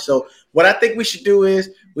knowledge. So what I think we should do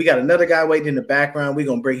is we got another guy waiting in the background. We're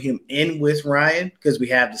going to bring him in with Ryan because we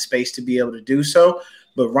have the space to be able to do so.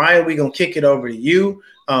 But Ryan, we're going to kick it over to you.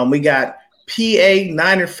 We got PA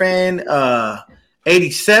Niner fan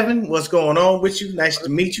 87. What's going on with you? Nice to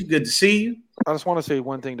meet you. Good to see you. I just want to say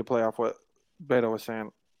one thing to play off what Beto was saying.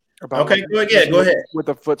 Okay, go ahead. With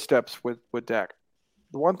the footsteps with Dak.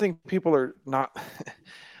 The one thing people are not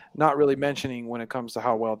really mentioning when it comes to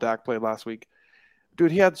how well Dak played last week,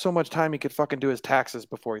 dude, he had so much time he could fucking do his taxes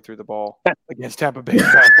before he threw the ball against Tampa Bay. He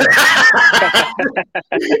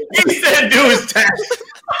said do his taxes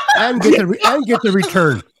and get the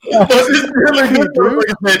return.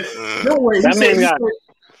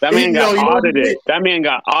 That man got audited. That man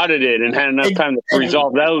got audited and had enough time to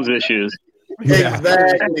resolve those issues.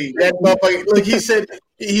 Exactly. That motherfucker. Look,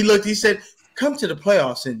 he said, come to the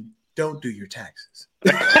playoffs and don't do your taxes.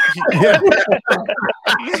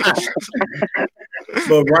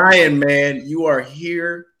 But Ryan, man, you are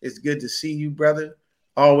here. It's good to see you, brother.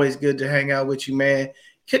 Always good to hang out with you, man.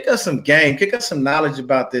 Kick us some game. Kick us some knowledge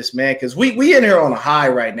about this, man, because we in here on a high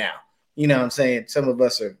right now. You know what I'm saying? Some of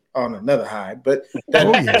us are on another high, but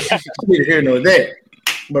that's neither here nor there.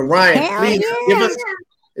 But Ryan, please give us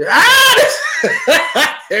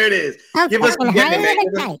there it is. Give us some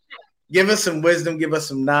game, give us some wisdom, give us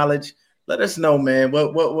some knowledge. Let us know, man,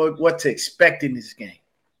 what to expect in this game.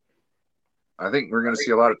 I think we're going to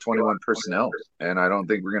see a lot of 21 personnel, and I don't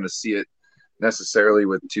think we're going to see it necessarily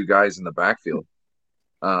with 2 guys in the backfield.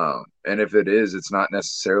 And if it is, it's not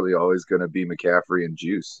necessarily always going to be McCaffrey and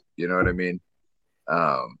Juice. You know what I mean?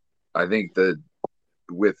 I think that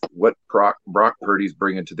with what Brock Purdy's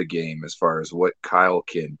bringing to the game as far as what Kyle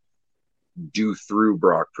can do through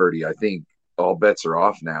Brock Purdy, I think all bets are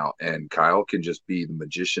off now, and Kyle can just be the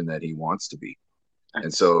magician that he wants to be.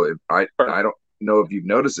 And so I don't know if you've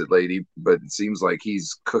noticed it, lady, but it seems like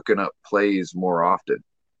he's cooking up plays more often.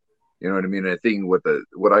 You know what I mean? And I think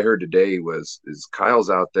what I heard today is Kyle's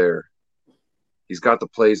out there. He's got the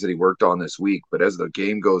plays that he worked on this week, but as the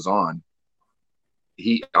game goes on,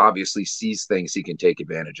 he obviously sees things he can take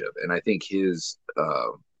advantage of. And I think his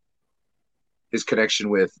connection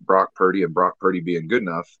with Brock Purdy and Brock Purdy being good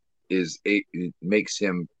enough it makes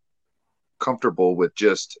him comfortable with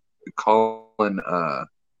just calling an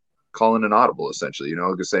audible, essentially,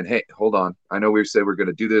 just saying, hey, hold on. I know we said we're going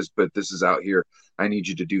to do this, but this is out here. I need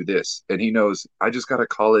you to do this. And he knows I just got to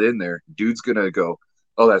call it in there. Dude's going to go,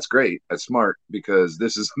 oh, that's great. That's smart because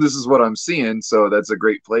this is what I'm seeing. So that's a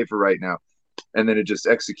great play for right now. And then it just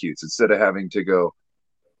executes instead of having to go,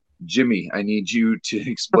 Jimmy, I need you to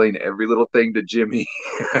explain every little thing to Jimmy.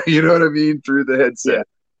 You know what I mean? Through the headset.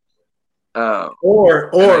 Or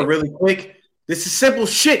really quick, this is simple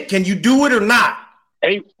shit. Can you do it or not?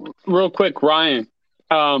 Hey, real quick, Ryan.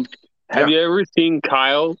 Have you ever seen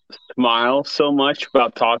Kyle smile so much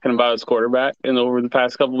about talking about his quarterback and over the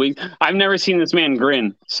past couple weeks? I've never seen this man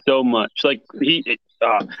grin so much. Like it's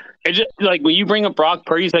just like when you bring up Brock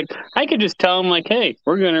Purdy, he's like, I could just tell him like, hey,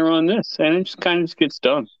 we're gonna run this, and it just kind of just gets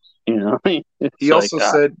done. You know. He also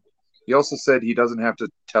said he doesn't have to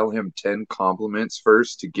tell him 10 compliments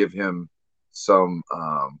first to give him some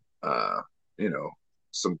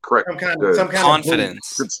some correct some kind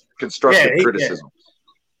confidence, of constructive criticism.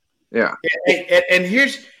 Yeah. And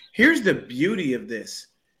here's the beauty of this.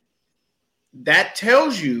 That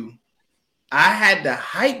tells you I had to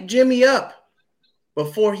hype Jimmy up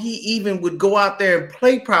before he even would go out there and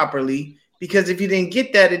play properly, because if you didn't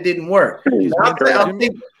get that, it didn't work.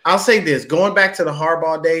 I'll say this. Going back to the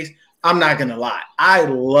Harbaugh days, I'm not going to lie. I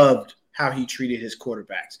loved how he treated his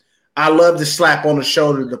quarterbacks. I love the slap on the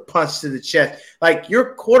shoulder, the punch to the chest. Like,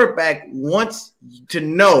 your quarterback wants to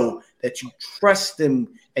know that you trust them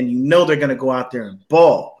and you know they're going to go out there and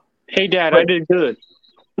ball. Hey, Dad, I did good.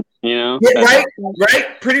 You know? Yeah,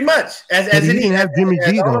 right. Pretty much. As Jimmy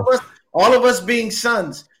G, all of us being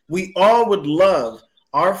sons, we all would love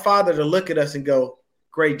our father to look at us and go,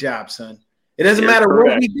 "Great job, son." It doesn't matter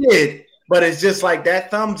what we did, but it's just like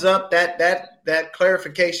that thumbs up, that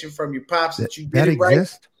clarification from your pops that you did it right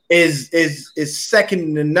is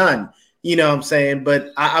second to none. You know what I'm saying?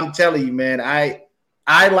 But I'm telling you, man, I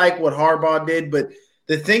like what Harbaugh did, but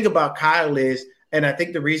the thing about Kyle is, and I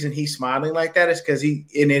think the reason he's smiling like that is because he,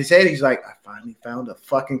 in his head, he's like, I finally found a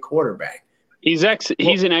fucking quarterback. He's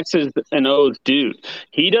an X's and O's dude.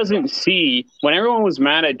 He doesn't see when everyone was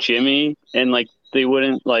mad at Jimmy and like they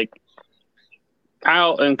wouldn't like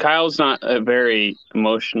Kyle's not a very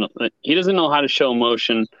emotional. He doesn't know how to show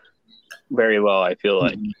emotion very well, I feel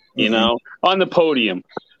like. You know, on the podium.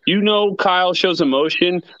 Kyle shows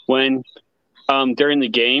emotion when during the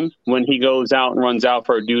game when he goes out and runs out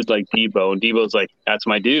for a dude like Debo, and Debo's like, "That's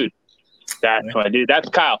my dude. That's my dude. That's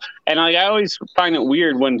Kyle." And I always find it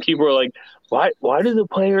weird when people are like, "Why do the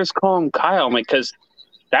players call him Kyle?" I'm like, "Because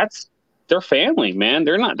that's their family, man.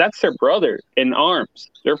 They're not. That's their brother in arms.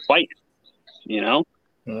 They're fighting, you know."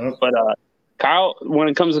 But Kyle, when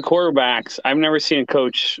it comes to quarterbacks, I've never seen a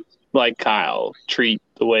coach like Kyle treat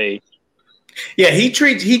the way. Yeah, he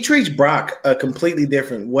treats Brock a completely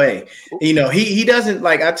different way. You know, he doesn't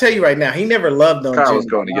like. I tell you right now, he never loved on. Kyle was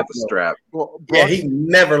going to get the strap. Well, he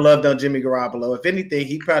never loved on Jimmy Garoppolo. If anything,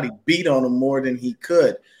 he probably beat on him more than he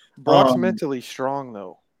could. Brock's mentally strong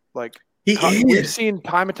though. Like we've seen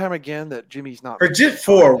time and time again that Jimmy's not.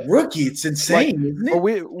 For a rookie, it's insane, isn't it?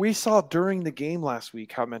 But we saw during the game last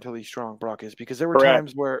week how mentally strong Brock is, because there were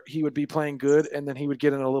times where he would be playing good and then he would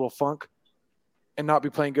get in a little funk and not be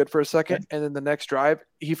playing good for a second, and then the next drive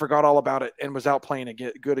he forgot all about it and was out playing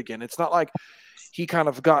good again. It's not like he kind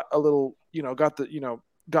of got a little,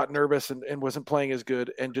 got nervous and wasn't playing as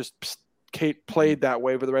good and just played that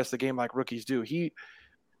way for the rest of the game like rookies do. He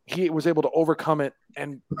was able to overcome it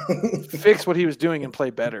and fix what he was doing and play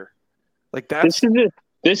better. Like that's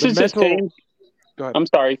this is the same. Go ahead. I'm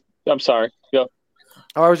sorry. Go.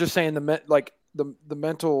 I was just saying the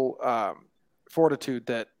mental fortitude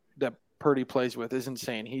that Purdy plays with is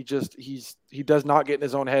insane. He does not get in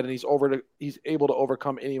his own head, and he's able to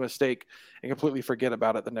overcome any mistake and completely forget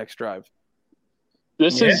about it the next drive.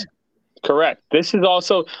 This is correct. This is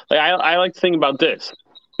also like I like to think about this.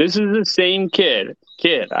 This is the same kid,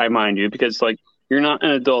 I mind you, because like you're not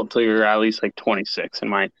an adult till you're at least like 26 in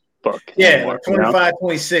my book. Yeah, anymore, 25,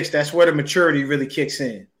 26. That's where the maturity really kicks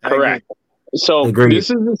in. Correct. So this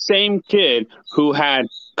is the same kid who had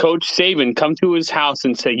Coach Saban come to his house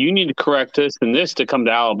and say, "You need to correct this and this to come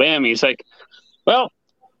to Alabama." He's like, "Well,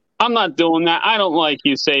 I'm not doing that. I don't like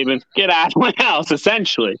you, Saban. Get out of my house,"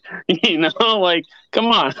 essentially. You know, like, come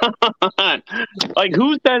on. Like,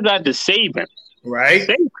 who says that to Saban? Right.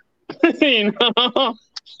 You know,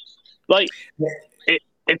 like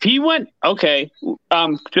if he went, okay,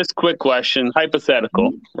 just quick question,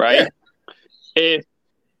 hypothetical, right? Yeah. If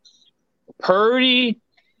Purdy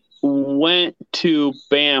went to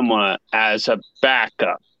Bama as a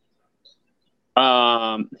backup,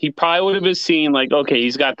 he probably would have been seen like, okay,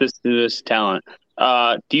 he's got this talent.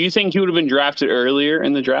 Do you think he would have been drafted earlier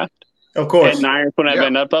in the draft? Of course. And Niners would have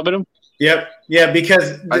ended up with him? Yep. Yeah,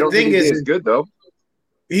 because the thing is good though.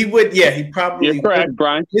 He would, he probably. You're correct,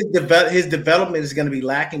 Brian. His development is going to be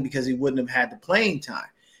lacking because he wouldn't have had the playing time.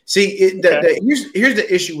 See, here's the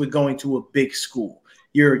issue with going to a big school.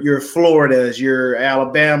 Your Floridas, your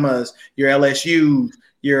Alabamas, your LSUs,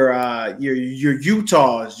 your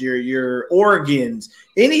Utahs, your Oregons,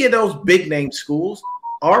 any of those big name schools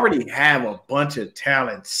already have a bunch of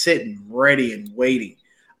talent sitting ready and waiting.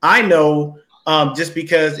 I know Just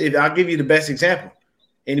because I'll give you the best example.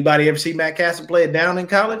 Anybody ever see Matt Castle play it down in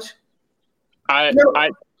college?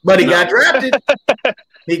 But he got drafted.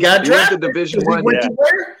 He got drafted. He went to Division One.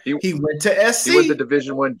 He went to SC. He went the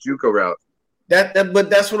Division One JUCO route. But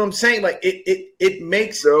that's what I'm saying. Like it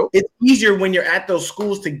makes it easier when you're at those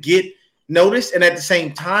schools to get noticed, and at the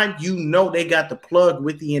same time, they got the plug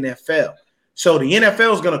with the NFL. So the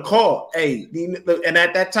NFL is gonna call, and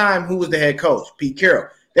at that time, who was the head coach? Pete Carroll.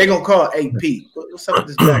 They're gonna call, hey Pete, what's up with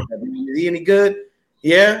this guy? Is he any good?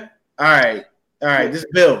 Yeah. All right. This is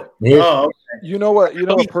Bill. Yeah. Oh, okay. You know what?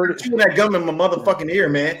 Purdy. Chewing that gum in my motherfucking ear,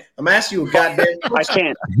 man. I'm asking you a goddamn. I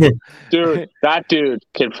can't, dude. That dude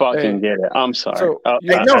can fucking get it. I'm sorry.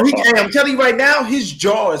 I'm telling you right now, his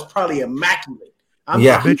jaw is probably immaculate.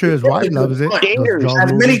 Picture his wife loves it. Gators,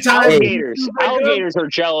 as many times. Alligators are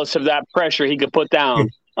jealous of that pressure he could put down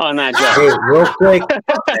on that jaw. Hey,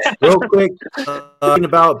 real quick, talking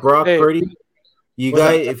about Brock Purdy.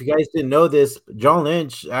 If you guys didn't know this, John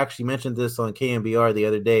Lynch actually mentioned this on KMBR the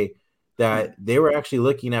other day that they were actually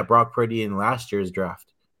looking at Brock Purdy in last year's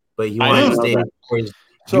draft, but he wanted to stay for his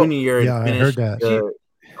junior year and finish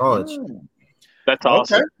college. That's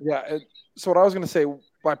awesome. Okay. Yeah. So what I was going to say,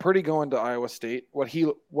 by Purdy going to Iowa State, what he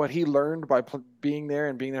learned by being there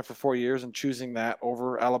and being there for 4 years and choosing that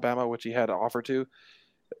over Alabama, which he had to offer to,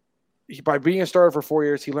 by being a starter for 4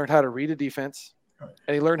 years, he learned how to read a defense,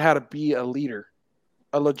 and he learned how to be a leader.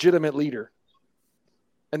 A legitimate leader,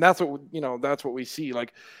 and that's what we see.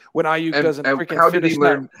 Like when Ayuk doesn't freaking. How did he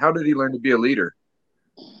learn? How did he learn to be a leader?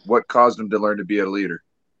 What caused him to learn to be a leader?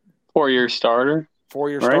 4-year starter.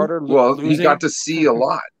 4-year starter. Well, he got to see a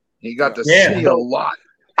lot. He got to see a lot.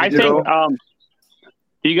 I think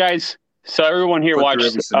you guys. So everyone here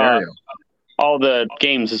watched all the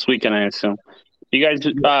games this weekend, I assume. You guys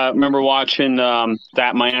remember watching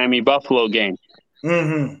that Miami Buffalo game?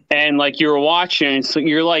 Mm-hmm. And like you were watching, so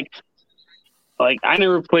you're like I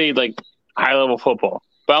never played like high level football,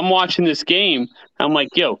 but I'm watching this game. I'm like,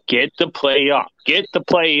 yo, get the play up,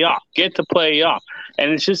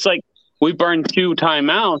 and it's just like we burned 2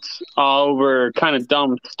 timeouts over kind of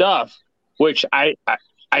dumb stuff, which I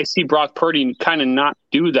see Brock Purdy kind of not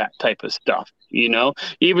do that type of stuff,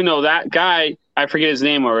 even though that guy, I forget his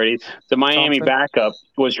name already, the Miami backup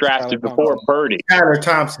was drafted before Purdy. Skylar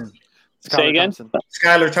Thompson. Say again?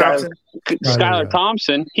 Skylar Thompson. Skylar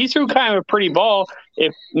Thompson. He threw kind of a pretty ball.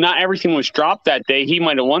 If not everything was dropped that day, he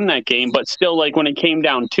might have won that game. But still, like when it came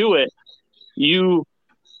down to it, you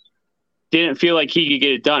didn't feel like he could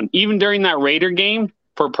get it done. Even during that Raider game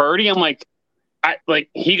for Purdy, I'm like,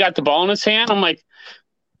 he got the ball in his hand. I'm like,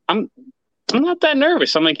 I'm not that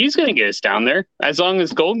nervous. I'm like, he's gonna get us down there. As long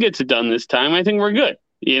as Gold gets it done this time, I think we're good.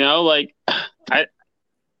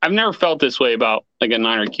 I've never felt this way about like a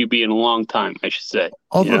Niner QB in a long time, I should say.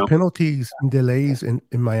 All the penalties and delays in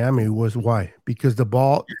Miami was why? Because the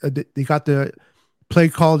ball, they got the play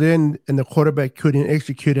called in and the quarterback couldn't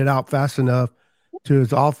execute it out fast enough to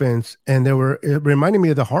his offense. And it reminded me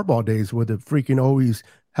of the Harbaugh days where the freaking always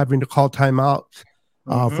having to call timeouts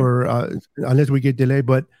for unless we get delayed.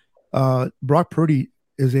 But Brock Purdy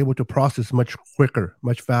is able to process much quicker,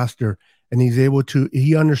 much faster. And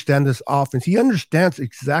he understands this offense. He understands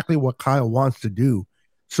exactly what Kyle wants to do.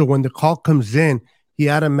 So when the call comes in, he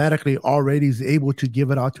automatically already is able to give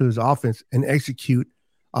it out to his offense and execute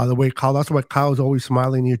the way Kyle. That's why Kyle's always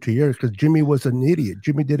smiling year to year, because Jimmy was an idiot.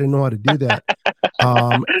 Jimmy didn't know how to do that.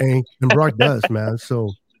 And Brock does, man.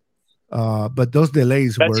 So, but those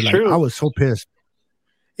delays were like, I was so pissed.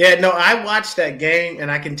 Yeah, no, I watched that game, and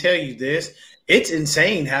I can tell you this. It's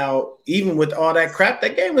insane how, even with all that crap,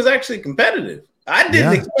 that game was actually competitive. I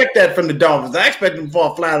didn't expect that from the Dolphins. I expected them to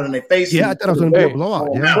fall flat on their face. Yeah, I thought it was going to be a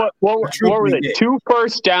blowout. Yeah. What were they? 2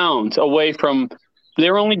 first downs away from – they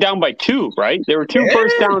were only down by 2, right? They were 2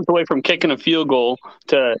 first downs away from kicking a field goal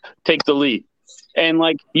to take the lead. And,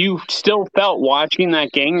 like, you still felt watching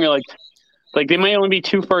that game, you're like they might only be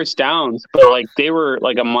 2 first downs, but, like, they were,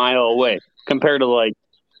 like, a mile away compared to, like,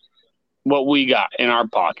 what we got in our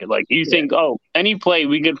pocket. Like you think, any play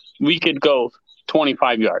we could go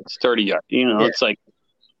 25 yards, 30 yards. It's like.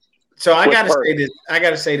 So I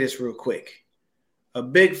gotta say this real quick. A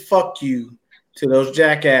big fuck you to those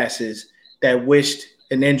jackasses that wished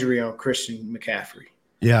an injury on Christian McCaffrey.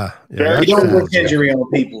 Yeah. You don't wish injury on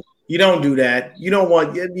people. You don't do that. You don't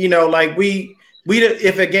want like we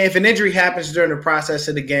if an injury happens during the process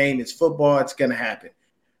of the game, it's football. It's gonna happen.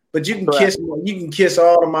 But you can kiss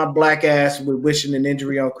all of my black ass with wishing an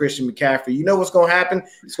injury on Christian McCaffrey. You know what's going to happen?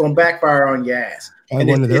 It's going to backfire on your ass. And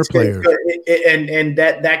one of their players. And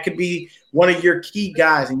that could be one of your key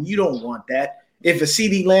guys, and you don't want that. If a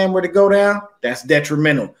CeeDee Lamb were to go down, that's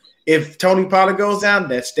detrimental. If Tony Pollard goes down,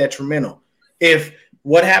 that's detrimental. If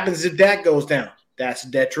what happens if Dak goes down, that's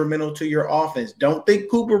detrimental to your offense. Don't think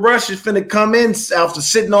Cooper Rush is finna come in after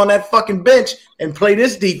sitting on that fucking bench and play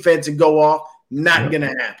this defense and go off. Not gonna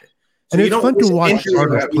happen. So And it's fun to watch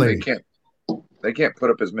Cardinals play. They can't put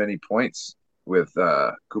up as many points with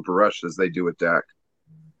Cooper Rush as they do with Dak.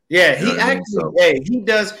 Yeah, You know he what I mean? actually, So- hey, he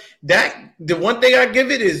does that. The one thing I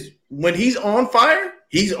give it is when he's on fire,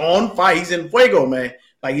 he's on fire. He's in fuego, man.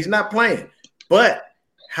 Like he's not playing. But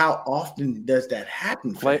how often does that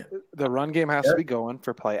happen? For him? The run game has to be going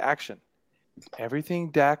for play action.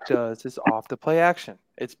 Everything Dak does is off the play action.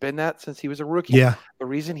 It's been that since he was a rookie. Yeah. The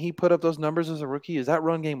reason he put up those numbers as a rookie is that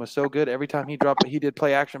run game was so good. Every time he dropped, he did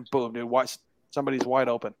play action. Boom, dude! Watch, somebody's wide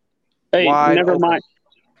open. Hey, Wide never open. mind.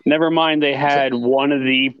 Never mind. They had one of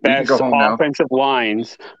the best go home now. offensive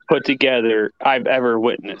lines put together I've ever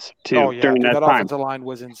witnessed. Too Oh yeah, during dude, that that time offensive line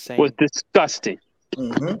was insane. was disgusting.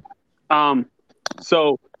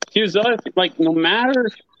 So here's the other thing. Like, no matter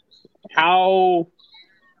how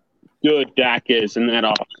good Dak is in that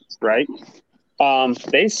offense, right?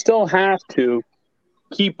 They still have to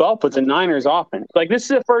keep up with the Niners offense. Like, this is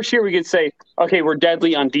the first year we could say, okay, we're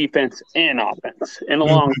deadly on defense and offense in a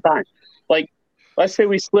long time. Like, let's say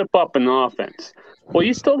we slip up in the offense. Well,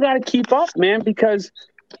 you still got to keep up, man, because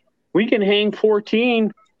we can hang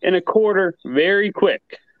 14 in a quarter very quick,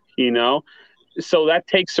 you know? So that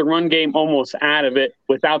takes the run game almost out of it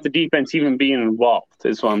without the defense even being involved,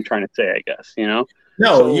 is what I'm trying to say, I guess, you know?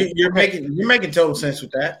 No, So- you're making total sense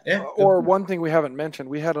with that. Yeah. Or one thing we haven't mentioned,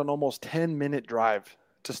 we had an almost 10-minute drive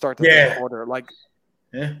to start the Yeah. third quarter. Like,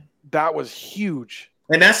 Yeah. that was huge.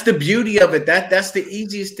 And that's the beauty of it. That's the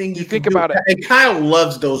easiest thing you think can do. about it. And Kyle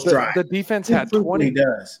loves those drives. The defense He had truthfully 20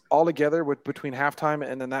 does. all together with between halftime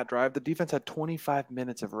and then that drive. The defense had 25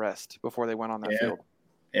 minutes of rest before they went on that field.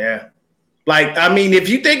 Yeah. Like, I mean, if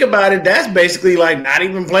you think about it, that's basically like not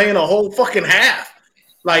even playing a whole fucking half.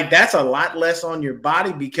 Like, that's a lot less on your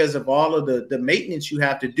body because of all of the maintenance you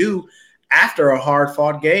have to do after a hard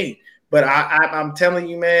fought game. But I'm telling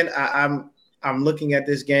you, man, I'm looking at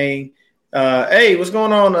this game. Hey, what's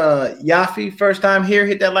going on, Yafi? First time here,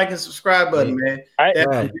 hit that like and subscribe button, man.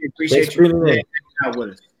 Definitely appreciate you hanging out with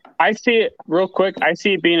us. I see it real quick. I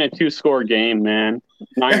see it being a 2-score game, man.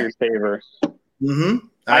 Niners favor. Mm-hmm.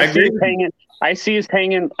 I see us hanging. I see us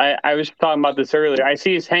hanging. I was talking about this earlier. I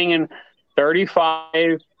see us hanging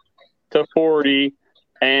 35-40,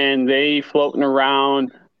 and they floating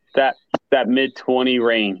around that mid-20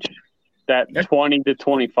 range, that 20 to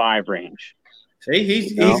 25 range. See,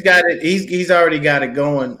 he's got it. He's already got it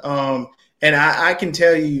going. And I can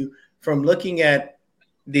tell you from looking at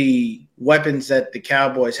the weapons that the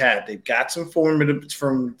Cowboys have, they've got some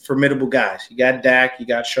formidable guys. You got Dak, you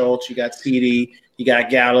got Schultz, you got CD, you got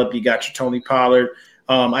Gallup, you got your Tony Pollard.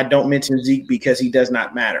 I don't mention Zeke because he does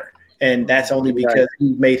not matter. And that's only because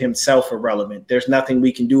he made himself irrelevant. There's nothing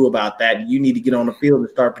we can do about that. You need to get on the field and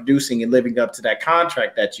start producing and living up to that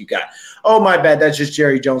contract that you got. Oh, my bad. That's just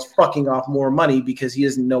Jerry Jones fucking off more money because he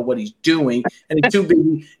doesn't know what he's doing. And he's too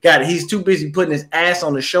busy. He's too busy putting his ass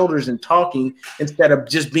on his shoulders and talking instead of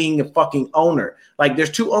just being a fucking owner. Like,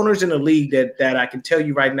 there's two owners in the league that I can tell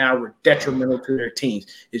you right now were detrimental to their teams.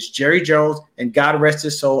 It's Jerry Jones and, God rest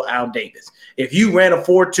his soul, Al Davis. If you ran a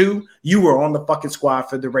 4-2, you were on the fucking squad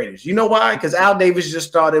for the Raiders. You know why? Because Al Davis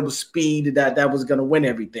just thought it was speed that was going to win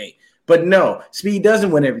everything. But no, speed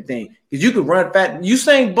doesn't win everything. Because you could run fast.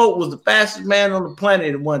 Usain Bolt was the fastest man on the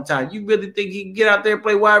planet at one time. You really think he can get out there and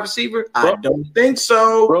play wide receiver? I don't think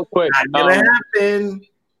so. Real quick. Not going to happen.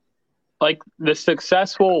 Like, the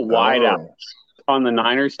successful wideouts on the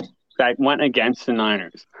Niners that went against the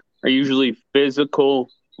Niners are usually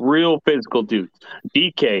real physical dudes.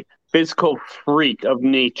 DK, physical freak of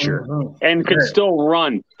nature, and could still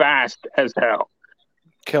run fast as hell.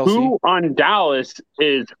 Kelsey. Who on Dallas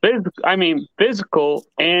is physical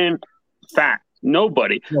and fast?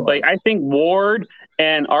 Nobody. Like, I think Ward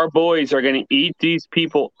and our boys are going to eat these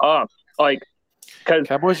people up. Like, because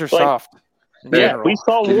Cowboys are soft. Yeah, we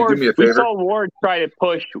saw Can you Ward. do me a We favor? saw Ward try to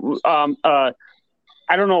push.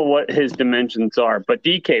 I don't know what his dimensions are, but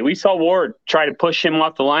DK, we saw Ward try to push him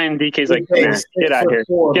off the line. DK's like, man, get out of here.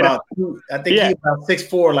 Get out. I think he's about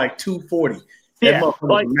 6'4", like 240. That motherfucker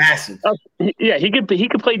was massive. He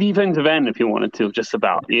could play defensive end if he wanted to, just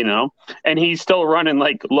about, you know. And he's still running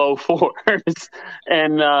like low fours.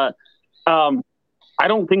 And I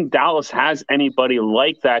don't think Dallas has anybody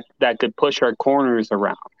like that could push our corners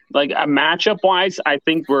around. Like, matchup wise, I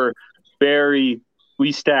think we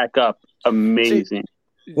stack up amazing.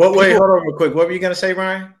 Wait, hold on real quick. What were you gonna say,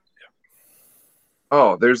 Ryan?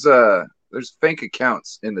 Oh, there's fake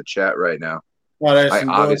accounts in the chat right now. I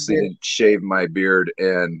obviously didn't shave my beard,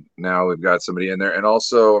 and now we've got somebody in there. And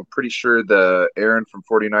also, I'm pretty sure the Aaron from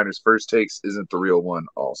 49ers First Takes isn't the real one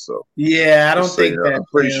also. Yeah, I don't Just so think you know, that. I'm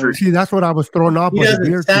pretty sure. See, that's what I was thrown off He by the doesn't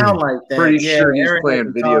beard sound thing. like that. Pretty Yeah, sure he's Aaron playing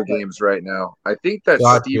doesn't video talk like games right now. I think that's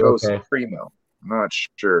Got Steve you, okay. Supremo. I'm not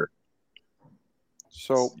sure.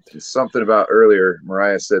 So Something about earlier,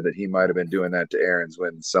 Mariah said that he might have been doing that to Aaron's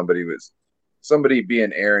when somebody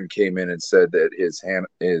being Aaron came in and said that his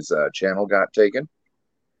channel got taken.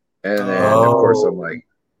 And then, of course, I'm like,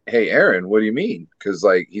 hey, Aaron, what do you mean? Because,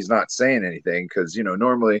 like, he's not saying anything. Because, you know,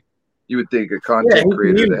 normally you would think a content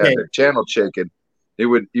creator that had their channel taken, you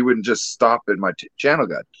wouldn't just stop and my channel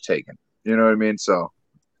got taken. You know what I mean? So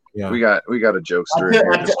we got a jokester in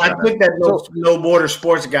here. I took that no border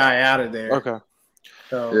sports guy out of there. Okay.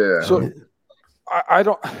 So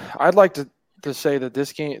I'd like to say that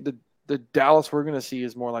this game, the Dallas we're going to see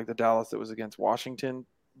is more like the Dallas that was against Washington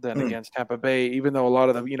than against Tampa Bay, even though a lot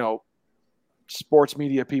of the, sports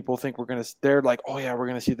media people think they're like, oh yeah, we're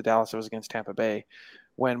going to see the Dallas that was against Tampa Bay,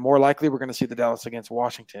 when more likely we're going to see the Dallas against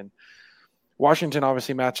Washington. Washington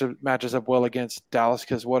obviously matches up well against Dallas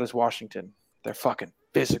because what is Washington? They're fucking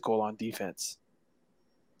physical on defense.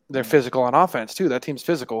 They're physical on offense too. That team's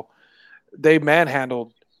physical. They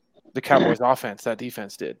manhandled the Cowboys offense. That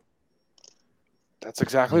defense did. That's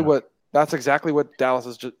exactly what Dallas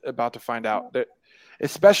is just about to find out.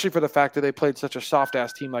 Especially for the fact that they played such a soft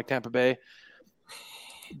ass team like Tampa Bay.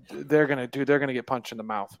 They're gonna get punched in the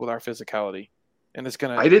mouth with our physicality, and it's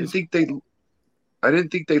gonna. I didn't think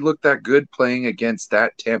they looked that good playing against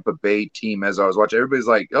that Tampa Bay team. As I was watching, everybody's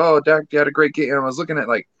like, "Oh, Dak had a great game," and I was looking at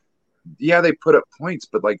like, yeah, they put up points,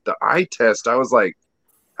 but like the eye test, I was like,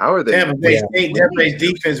 how are they? Tampa Bay's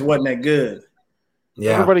defense wasn't that good.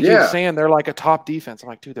 Yeah, everybody keeps saying they're like a top defense. I'm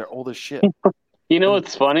like, dude, they're old as shit. You know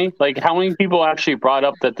what's funny? Like, how many people actually brought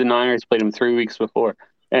up that the Niners played them 3 weeks before,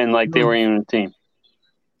 and like they weren't even a team?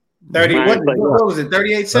 30. What was it?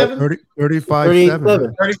 38-7?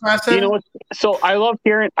 35-7. 35-7. You know what? So I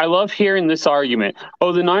love hearing this argument.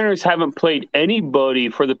 Oh, the Niners haven't played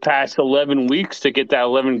anybody for the past 11 weeks to get that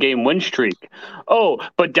 11-game win streak. Oh,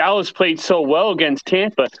 but Dallas played so well against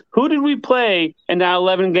Tampa. Who did we play in that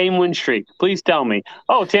 11-game win streak? Please tell me.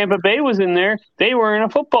 Oh, Tampa Bay was in there. They were in a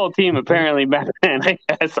football team apparently back then. I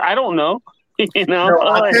guess I don't know. You know,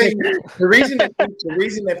 I'll tell you, the reason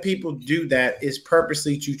that people do that is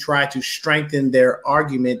purposely to try to strengthen their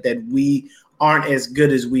argument that we aren't as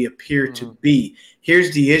good as we appear to be.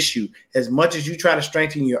 Here's the issue. As much as you try to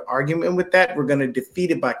strengthen your argument with that, we're going to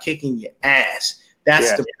defeat it by kicking your ass.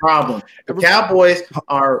 That's the problem. The Cowboys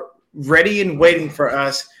are ready and waiting for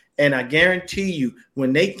us, and I guarantee you,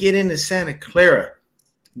 when they get into Santa Clara,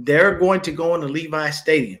 they're going to go into Levi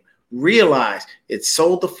Stadium. Realize it's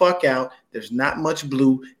sold the fuck out. There's not much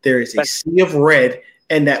blue. There is a sea of red,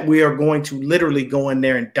 and that we are going to literally go in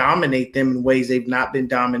there and dominate them in ways they've not been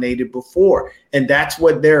dominated before. And that's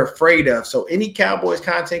what they're afraid of. So any Cowboys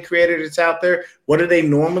content creator that's out there, what do they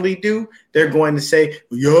normally do? They're going to say,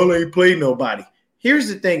 well, y'all ain't played nobody. Here's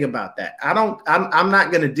the thing about that. I'm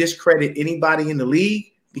not going to discredit anybody in the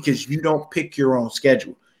league because you don't pick your own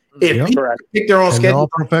schedule. If people pick their own schedule,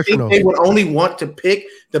 I think they would only want to pick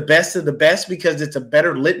the best of the best because it's a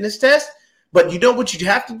better litmus test. But you know what you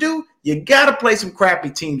have to do? You got to play some crappy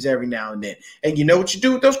teams every now and then. And you know what you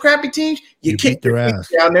do with those crappy teams? You kick their ass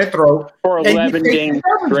down their throat. For 11 games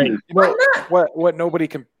straight. What nobody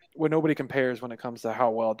compares when it comes to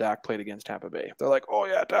how well Dak played against Tampa Bay. They're like, oh,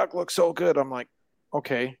 yeah, Dak looks so good. I'm like,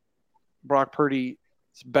 okay. Brock Purdy's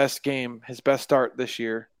best game, his best start this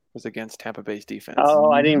year was against Tampa Bay's defense.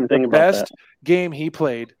 Oh, I didn't even think about that. The best game he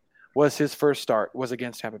played was his first start was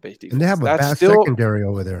against Tampa Bay's defense. And they have a bad secondary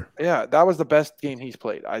over there. Yeah, that was the best game he's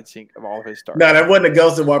played, I think, of all of his starts. No, that wasn't a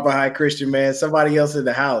ghost that walked behind Christian, man. Somebody else in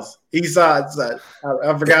the house. He saw it.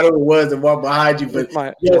 I forgot who it was that walked behind you, but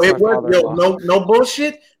no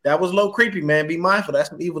bullshit. That was low creepy, man. Be mindful. That's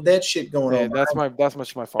some Evil Dead shit going on. That's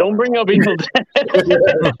much my fault. Don't bring up Evil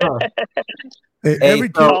Dead.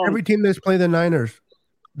 Every team that's played the Niners,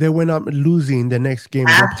 they went up losing the next game.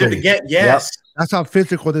 After the game, yes. Yep. That's how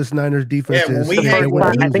physical this Niners defense is. I think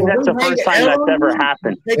that's the first time that's ever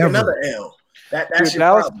happened. Take another L. That's your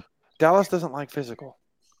problem. Dallas doesn't like physical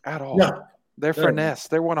at all. No. They're finesse.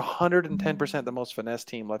 They're 110% the most finesse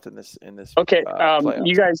team left in this. Okay,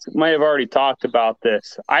 you guys might have already talked about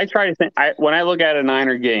this. I try to think. When I look at a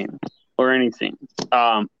Niner game or anything,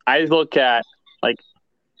 I look at like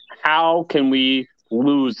how can we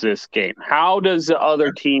lose this game? How does the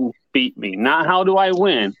other team beat me? Not how do I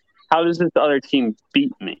win? How does this other team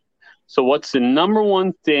beat me? So what's the number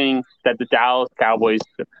one thing that the Dallas Cowboys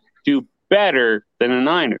do better than the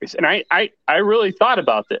Niners. And I really thought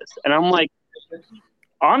about this. And I'm like,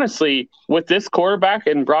 honestly, with this quarterback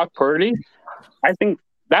and Brock Purdy, I think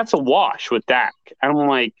that's a wash with Dak. And I'm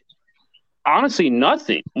like, honestly,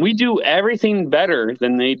 nothing. We do everything better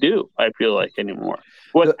than they do, I feel like, anymore.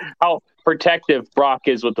 With how protective Brock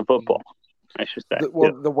is with the football, I should say.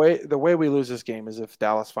 The way we lose this game is if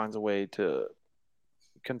Dallas finds a way to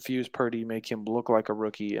confuse Purdy, make him look like a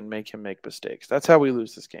rookie, and make him make mistakes. That's how we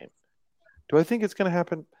lose this game. Do I think it's going to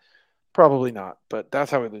happen? Probably not, but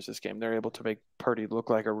that's how we lose this game. They're able to make Purdy look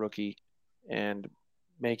like a rookie and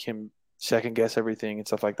make him second guess everything and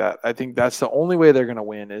stuff like that. I think that's the only way they're going to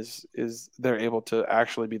win is they're able to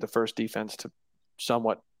actually be the first defense to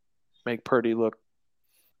somewhat make Purdy look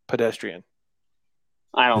pedestrian.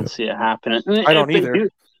 I don't see it happening. I don't either.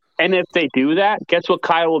 And if they do that, guess what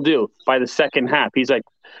Kyle will do by the second half? He's like,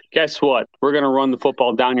 guess what? We're going to run the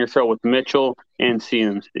football down your throat with Mitchell and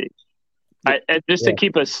CMC. To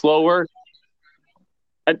keep us slower,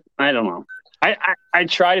 I don't know. I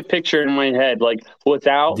try to picture it in my head, like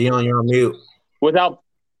without Dion, you're on mute. Without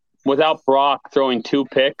Brock throwing 2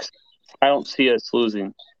 picks, I don't see us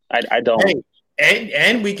losing. I don't. Hey,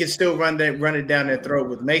 and we can still run it down their throat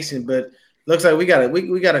with Mason, but looks like we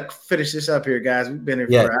gotta finish this up here, guys. We've been here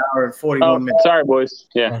for an hour and 41 minutes. Sorry, boys.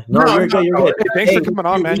 Yeah. No, you're good. Hey, thanks for coming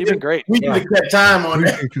on, man. You've been great. We need to cut time on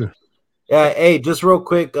that. Yeah. Hey, just real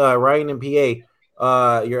quick, Ryan and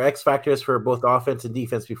PA, your X factors for both offense and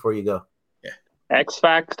defense before you go. X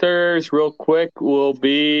factors, real quick, will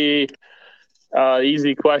be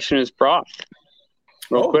easy question is Brock.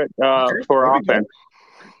 Quick for offense.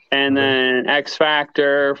 And then X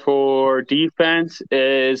factor for defense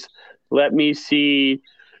is, let me see,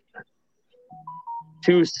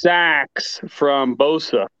 2 sacks from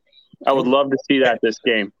Bosa. I would love to see that this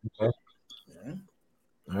game. Okay.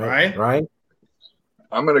 All right. Ryan?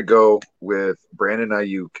 I'm going to go with Brandon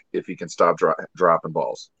Ayuk if he can stop dropping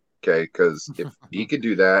balls. Okay, because if he could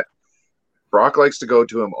do that, Brock likes to go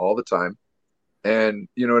to him all the time. And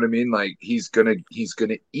you know what I mean? Like he's gonna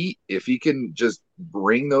eat if he can just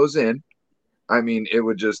bring those in. I mean, it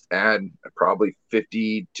would just add probably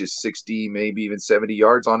 50 to 60, maybe even 70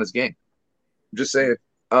 yards on his game. I'm just saying.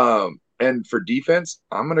 And for defense,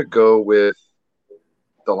 I'm gonna go with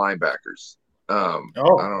the linebackers. I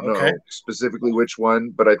don't know specifically which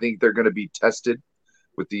one, but I think they're gonna be tested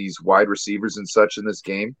with these wide receivers and such in this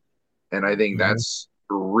game. And I think that's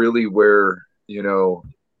really where, if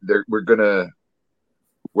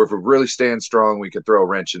we're really staying strong, we could throw a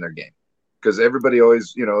wrench in their game. Because everybody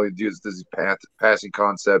always, uses these passing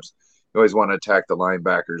concepts. You always want to attack the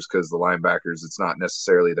linebackers because the linebackers, it's not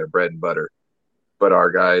necessarily their bread and butter. But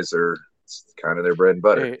our guys are kind of their bread and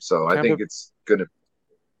butter. So I think it's going to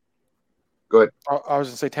 – go ahead. I was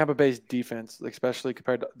going to say Tampa Bay's defense, especially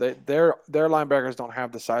compared to their linebackers don't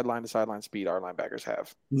have the sideline-to-sideline speed our linebackers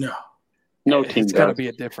have. No team It's got to be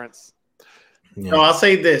a difference. No, I'll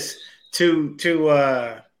say this to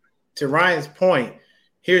Ryan's point.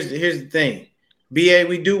 Here's the thing, BA.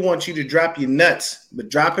 We do want you to drop your nuts, but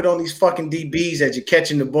drop it on these fucking DBs as you're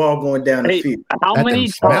catching the ball going down the field. How many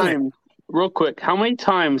times? Real quick, how many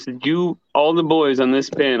times did all the boys on this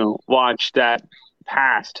panel, watch that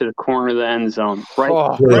pass to the corner of the end zone?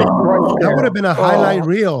 That would have been a highlight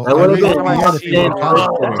reel. That's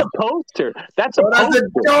a poster. That's a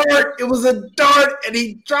dart. It was a dart, and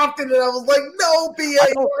he dropped it, and I was like, "No, BA."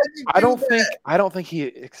 I don't think he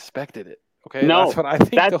expected it. Okay, no, that's what I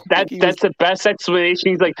think. That's the best explanation.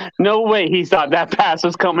 He's like, no way he thought that pass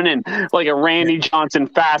was coming in like a Randy Johnson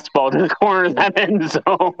fastball to the corner of that end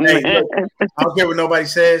zone. Hey, look, I don't care what nobody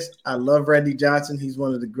says. I love Randy Johnson. He's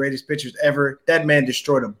one of the greatest pitchers ever. That man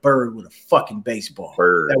destroyed a bird with a fucking baseball.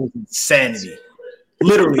 That was insanity.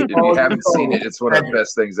 Literally. If you haven't seen it, it's one of the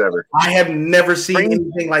best things ever. I have never seen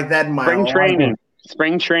anything like that in my spring training.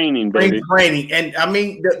 Spring training, baby. Spring training. And I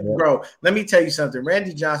mean, bro, let me tell you something.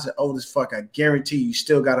 Randy Johnson, old as fuck. I guarantee you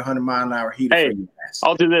still got 100-mile-an-hour heater. Hey,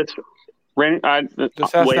 I'll do this. Way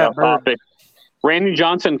off topic. Randy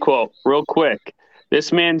Johnson quote, real quick.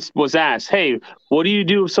 This man was asked, hey, what do you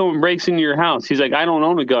do if someone breaks into your house? He's like, I don't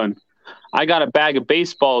own a gun. I got a bag of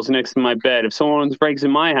baseballs next to my bed. If someone breaks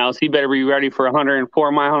in my house, he better be ready for a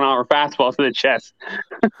 104-mile-an-hour fastball to the chest.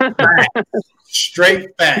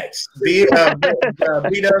 Straight facts.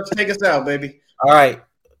 B-Dubs, take us out, baby. All right.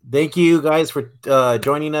 Thank you guys for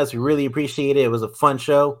joining us. We really appreciate it. It was a fun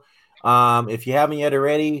show. If you haven't yet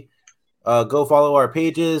already, go follow our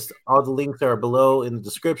pages. All the links are below in the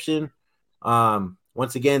description.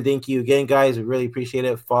 Once again, thank you again, guys. We really appreciate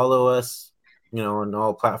it. Follow us, on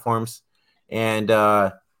all platforms. And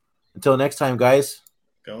until next time, guys.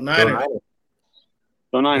 Go Niners.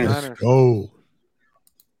 Go Niners. Niners. Go.